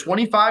 but a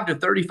 25 to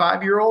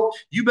 35-year-old,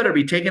 you better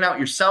be taking out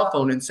your cell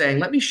phone and saying,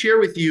 let me share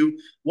with you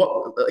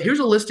what, here's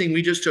a listing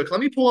we just took. Let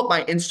me pull up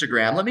my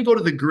Instagram. Let me go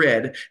to the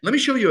grid. Let me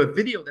show you a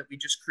video that we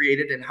just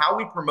created and how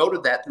we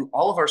promoted that through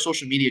all of our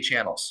social media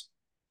channels.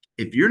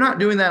 If you're not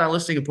doing that on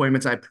listing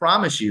appointments, I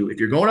promise you, if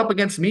you're going up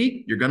against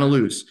me, you're going to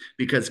lose,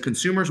 because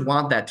consumers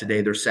want that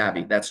today. They're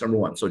savvy. That's number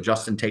one. So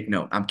Justin, take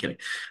note. I'm kidding.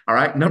 All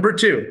right. Number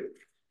two,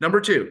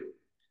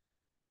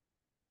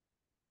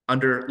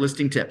 under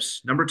listing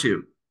tips. Number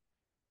two,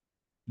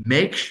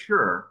 make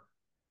sure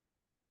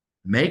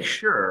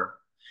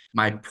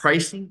my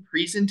pricing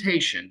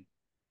presentation,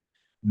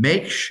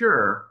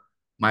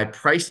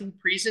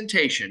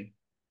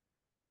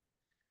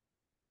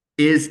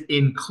 is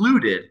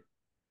included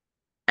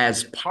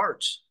as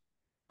part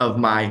of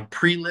my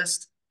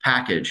pre-list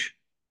package.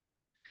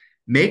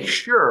 Make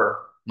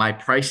sure my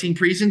pricing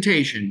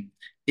presentation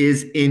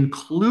is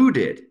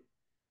included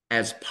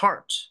as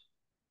part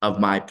of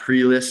my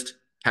pre-list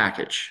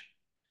package.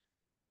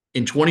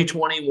 In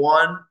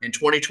 2021 and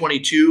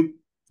 2022,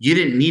 you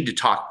didn't need to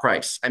talk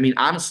price. I mean,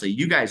 honestly,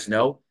 you guys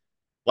know,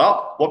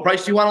 well, what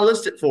price do you want to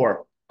list it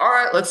for? All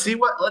right, let's see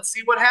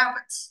what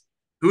happens.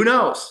 Who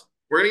knows?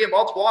 We're going to get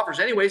multiple offers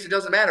anyways. It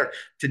doesn't matter.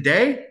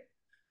 Today,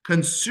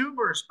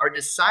 consumers are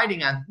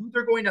deciding on who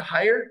they're going to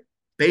hire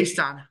based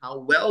on how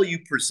well you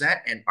present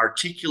and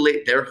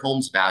articulate their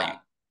home's value.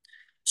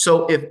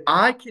 So if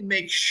I can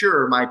make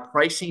sure my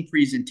pricing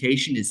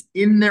presentation is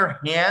in their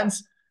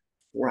hands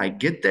before I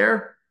get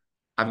there,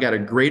 I've got a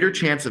greater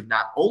chance of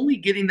not only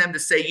getting them to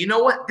say, you know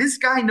what, this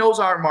guy knows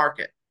our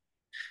market.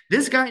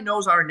 This guy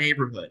knows our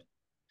neighborhood.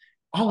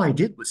 All I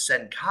did was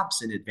send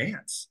comps in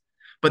advance.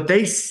 But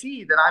they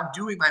see that I'm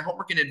doing my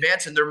homework in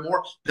advance, and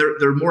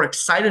they're more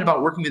excited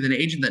about working with an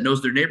agent that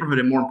knows their neighborhood.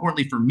 And more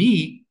importantly for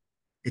me,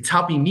 it's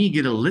helping me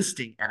get a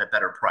listing at a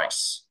better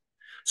price.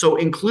 So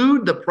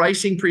include the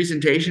pricing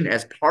presentation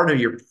as part of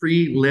your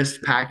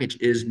pre-list package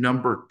is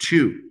number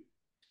two.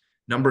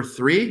 Number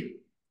three,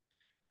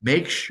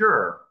 make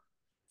sure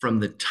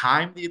from the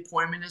time the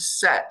appointment is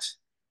set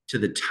to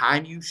the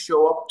time you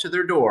show up to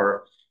their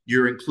door,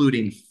 you're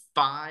including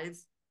 5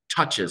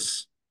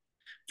 touches.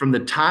 From the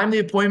time the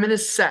appointment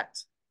is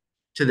set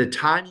to the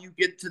time you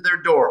get to their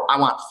door, I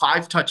want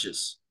 5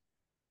 touches.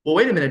 Well,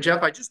 wait a minute,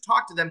 Jeff, I just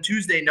talked to them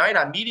Tuesday night.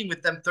 I'm meeting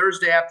with them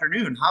Thursday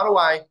afternoon. How do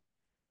I?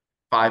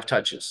 5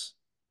 touches.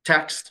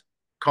 Text,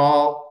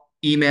 call,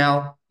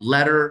 email,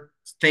 letter,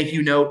 thank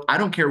you note. I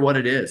don't care what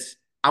it is.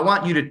 I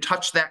want you to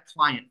touch that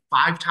client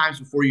 5 times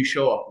before you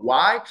show up.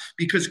 Why?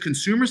 Because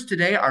consumers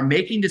today are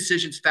making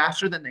decisions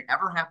faster than they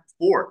ever have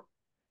before.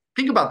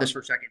 Think about this for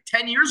a second.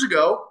 10 years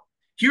ago,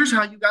 here's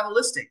how you got a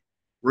listing.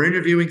 We're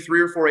interviewing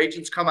 3 or 4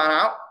 agents. Come on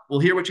out.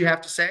 We'll hear what you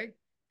have to say.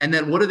 And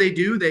then what do?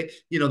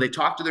 They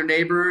talk to their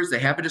neighbors. They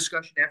have a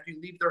discussion after you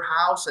leave their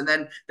house, and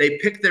then they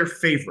pick their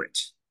favorite.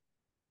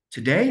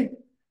 Today,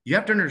 you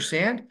have to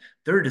understand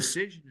their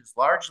decision is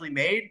largely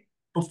made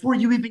before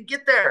you even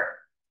get there.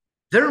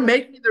 They're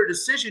making their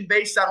decision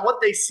based on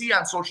what they see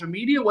on social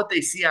media, what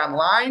they see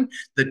online,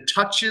 the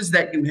touches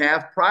that you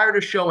have prior to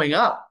showing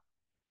up.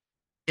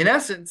 In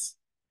essence,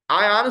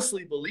 I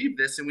honestly believe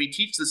this, and we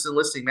teach this in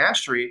Listing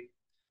Mastery,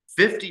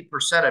 50%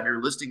 of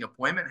your listing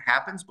appointment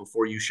happens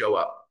before you show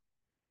up.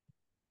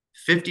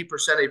 50%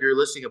 of your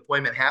listing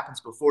appointment happens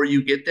before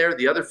you get there.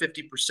 The other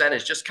 50%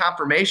 is just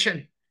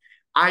confirmation.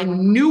 I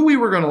knew we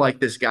were going to like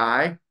this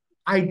guy.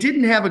 I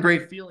didn't have a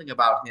great feeling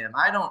about him.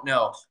 I don't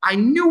know. I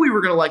knew we were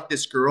going to like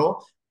this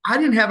girl. I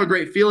didn't have a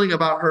great feeling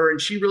about her,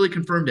 and she really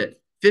confirmed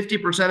it.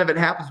 50% of it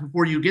happens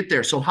before you get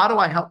there. So how do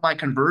I help my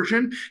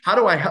conversion? How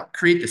do I help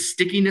create the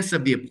stickiness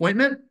of the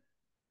appointment?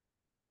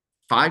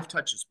 5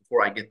 touches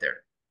before I get there.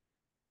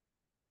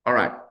 All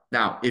right.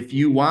 Now, if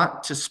you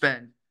want to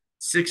spend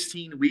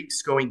 16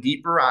 weeks going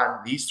deeper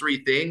on these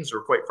 3 things,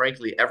 or quite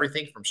frankly,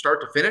 everything from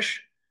start to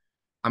finish,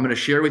 I'm going to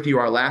share with you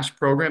our last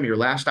program, your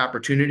last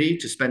opportunity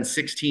to spend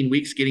 16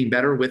 weeks getting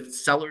better with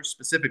sellers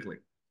specifically.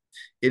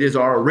 It is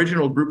our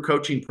original group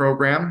coaching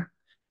program,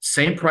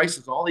 same price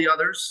as all the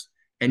others,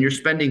 and you're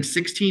spending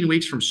 16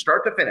 weeks from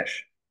start to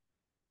finish.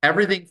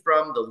 Everything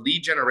from the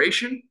lead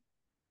generation,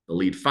 the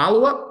lead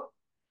follow-up,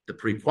 the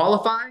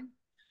pre-qualifying,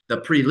 the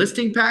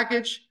pre-listing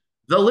package,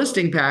 the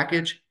listing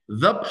package,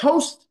 the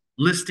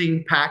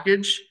post-listing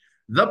package,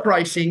 the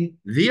pricing,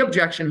 the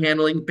objection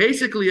handling.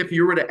 Basically, if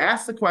you were to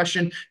ask the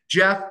question,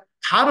 Jeff,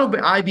 how do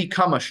I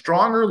become a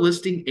stronger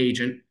listing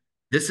agent?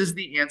 This is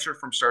the answer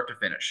from start to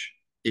finish.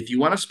 If you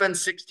want to spend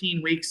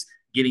 16 weeks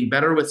getting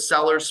better with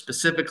sellers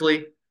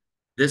specifically,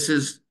 this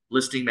is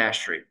Listing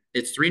Mastery.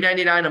 It's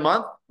 $3.99 a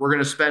month. We're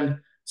going to spend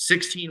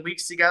 16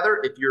 weeks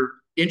together. If you're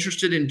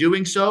interested in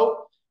doing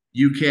so,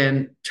 you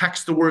can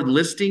text the word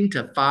listing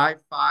to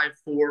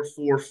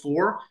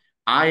 55444.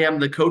 I am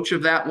the coach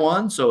of that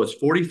one. So it's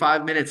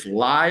 45 minutes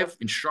live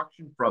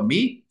instruction from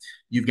me.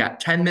 You've got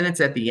 10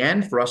 minutes at the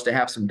end for us to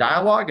have some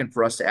dialogue and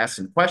for us to ask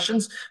some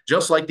questions.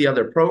 Just like the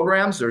other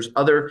programs, there's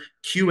other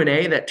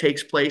Q&A that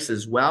takes place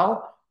as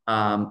well.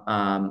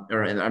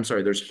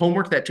 There's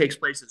homework that takes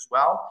place as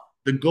well.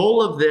 The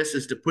goal of this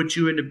is to put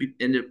you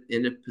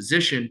in a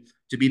position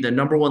to be the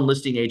number one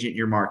listing agent in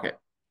your market.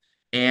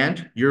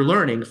 And you're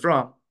learning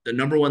from the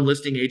number one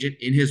listing agent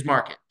in his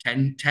market,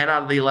 10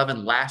 out of the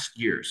 11 last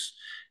years.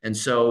 And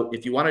so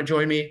if you want to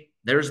join me,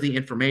 there's the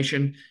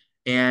information.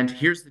 And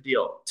here's the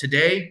deal.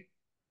 Today,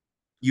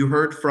 you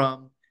heard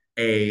from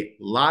a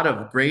lot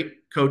of great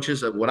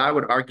coaches of what I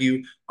would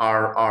argue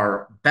are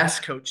our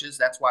best coaches.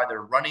 That's why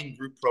they're running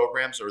group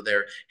programs, or they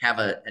have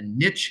a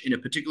niche in a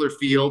particular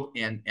field,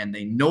 and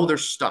they know their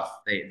stuff.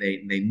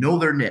 They know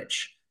their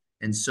niche.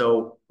 And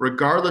so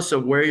regardless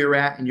of where you're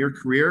at in your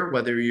career,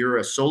 whether you're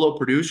a solo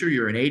producer,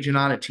 you're an agent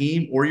on a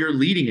team, or you're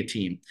leading a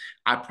team,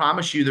 I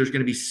promise you there's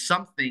going to be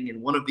something in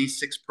one of these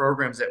 6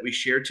 programs that we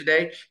shared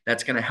today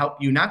that's going to help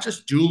you not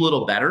just do a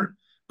little better,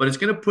 but it's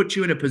going to put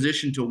you in a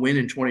position to win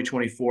in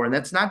 2024. And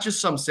that's not just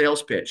some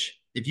sales pitch.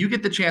 If you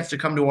get the chance to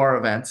come to our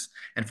events,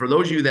 and for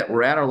those of you that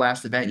were at our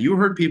last event, you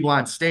heard people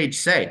on stage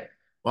say,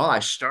 well, I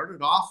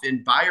started off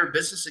in Buyer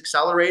Business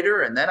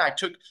Accelerator, and then I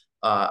took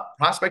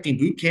prospecting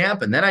boot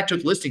camp, and then I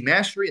took listing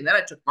mastery, and then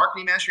I took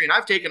marketing mastery, and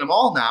I've taken them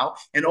all now.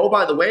 And oh,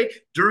 by the way,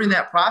 during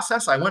that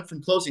process, I went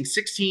from closing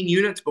 16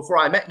 units before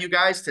I met you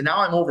guys to now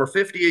I'm over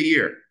 50 a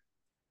year.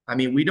 I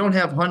mean, we don't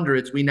have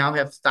hundreds. We now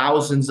have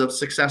thousands of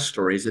success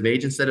stories of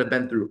agents that have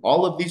been through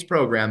all of these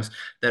programs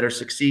that are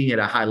succeeding at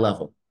a high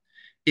level.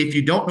 If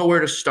you don't know where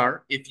to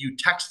start, if you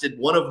texted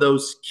one of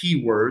those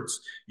keywords,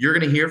 you're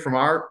going to hear from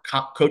our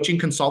coaching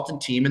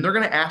consultant team, and they're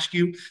going to ask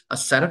you a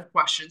set of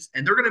questions,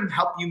 and they're going to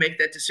help you make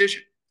that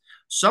decision.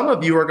 Some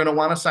of you are going to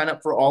want to sign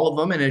up for all of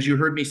them. And as you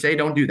heard me say,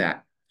 don't do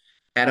that.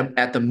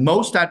 At the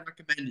most I'd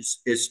recommend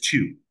is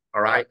 2.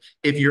 All right.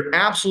 If you're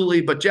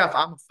absolutely, but Jeff,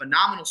 I'm a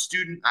phenomenal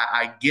student.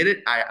 I get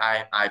it.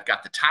 I've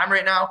got the time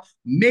right now.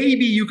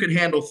 Maybe you could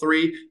handle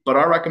 3, but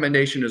our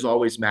recommendation is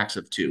always max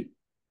of 2.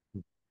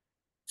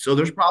 So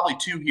there's probably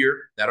 2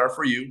 here that are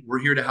for you. We're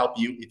here to help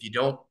you. If you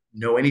don't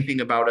know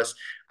anything about us,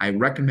 I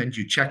recommend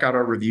you check out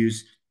our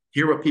reviews,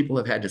 hear what people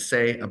have had to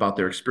say about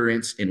their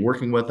experience in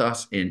working with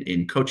us,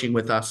 in coaching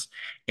with us.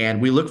 And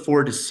we look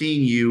forward to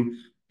seeing you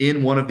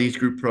in one of these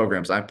group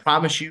programs. I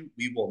promise you,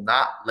 we will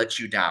not let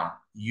you down.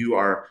 You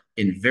are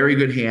in very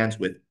good hands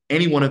with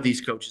any one of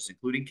these coaches,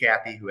 including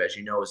Kathy, who, as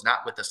you know, is not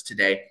with us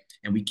today.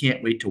 And we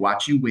can't wait to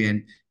watch you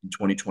win in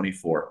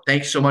 2024.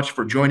 Thanks so much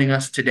for joining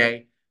us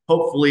today.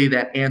 Hopefully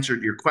that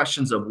answered your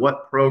questions of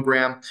what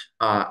program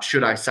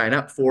should I sign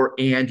up for,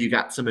 and you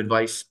got some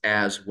advice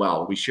as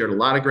well. We shared a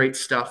lot of great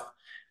stuff.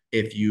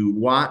 If you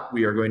want,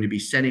 we are going to be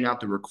sending out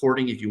the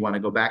recording. If you want to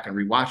go back and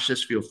rewatch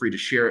this, feel free to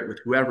share it with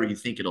whoever you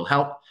think it'll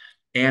help.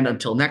 And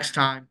until next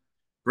time,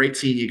 great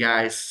seeing you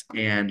guys,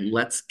 and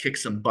let's kick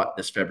some butt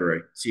this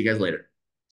February. See you guys later.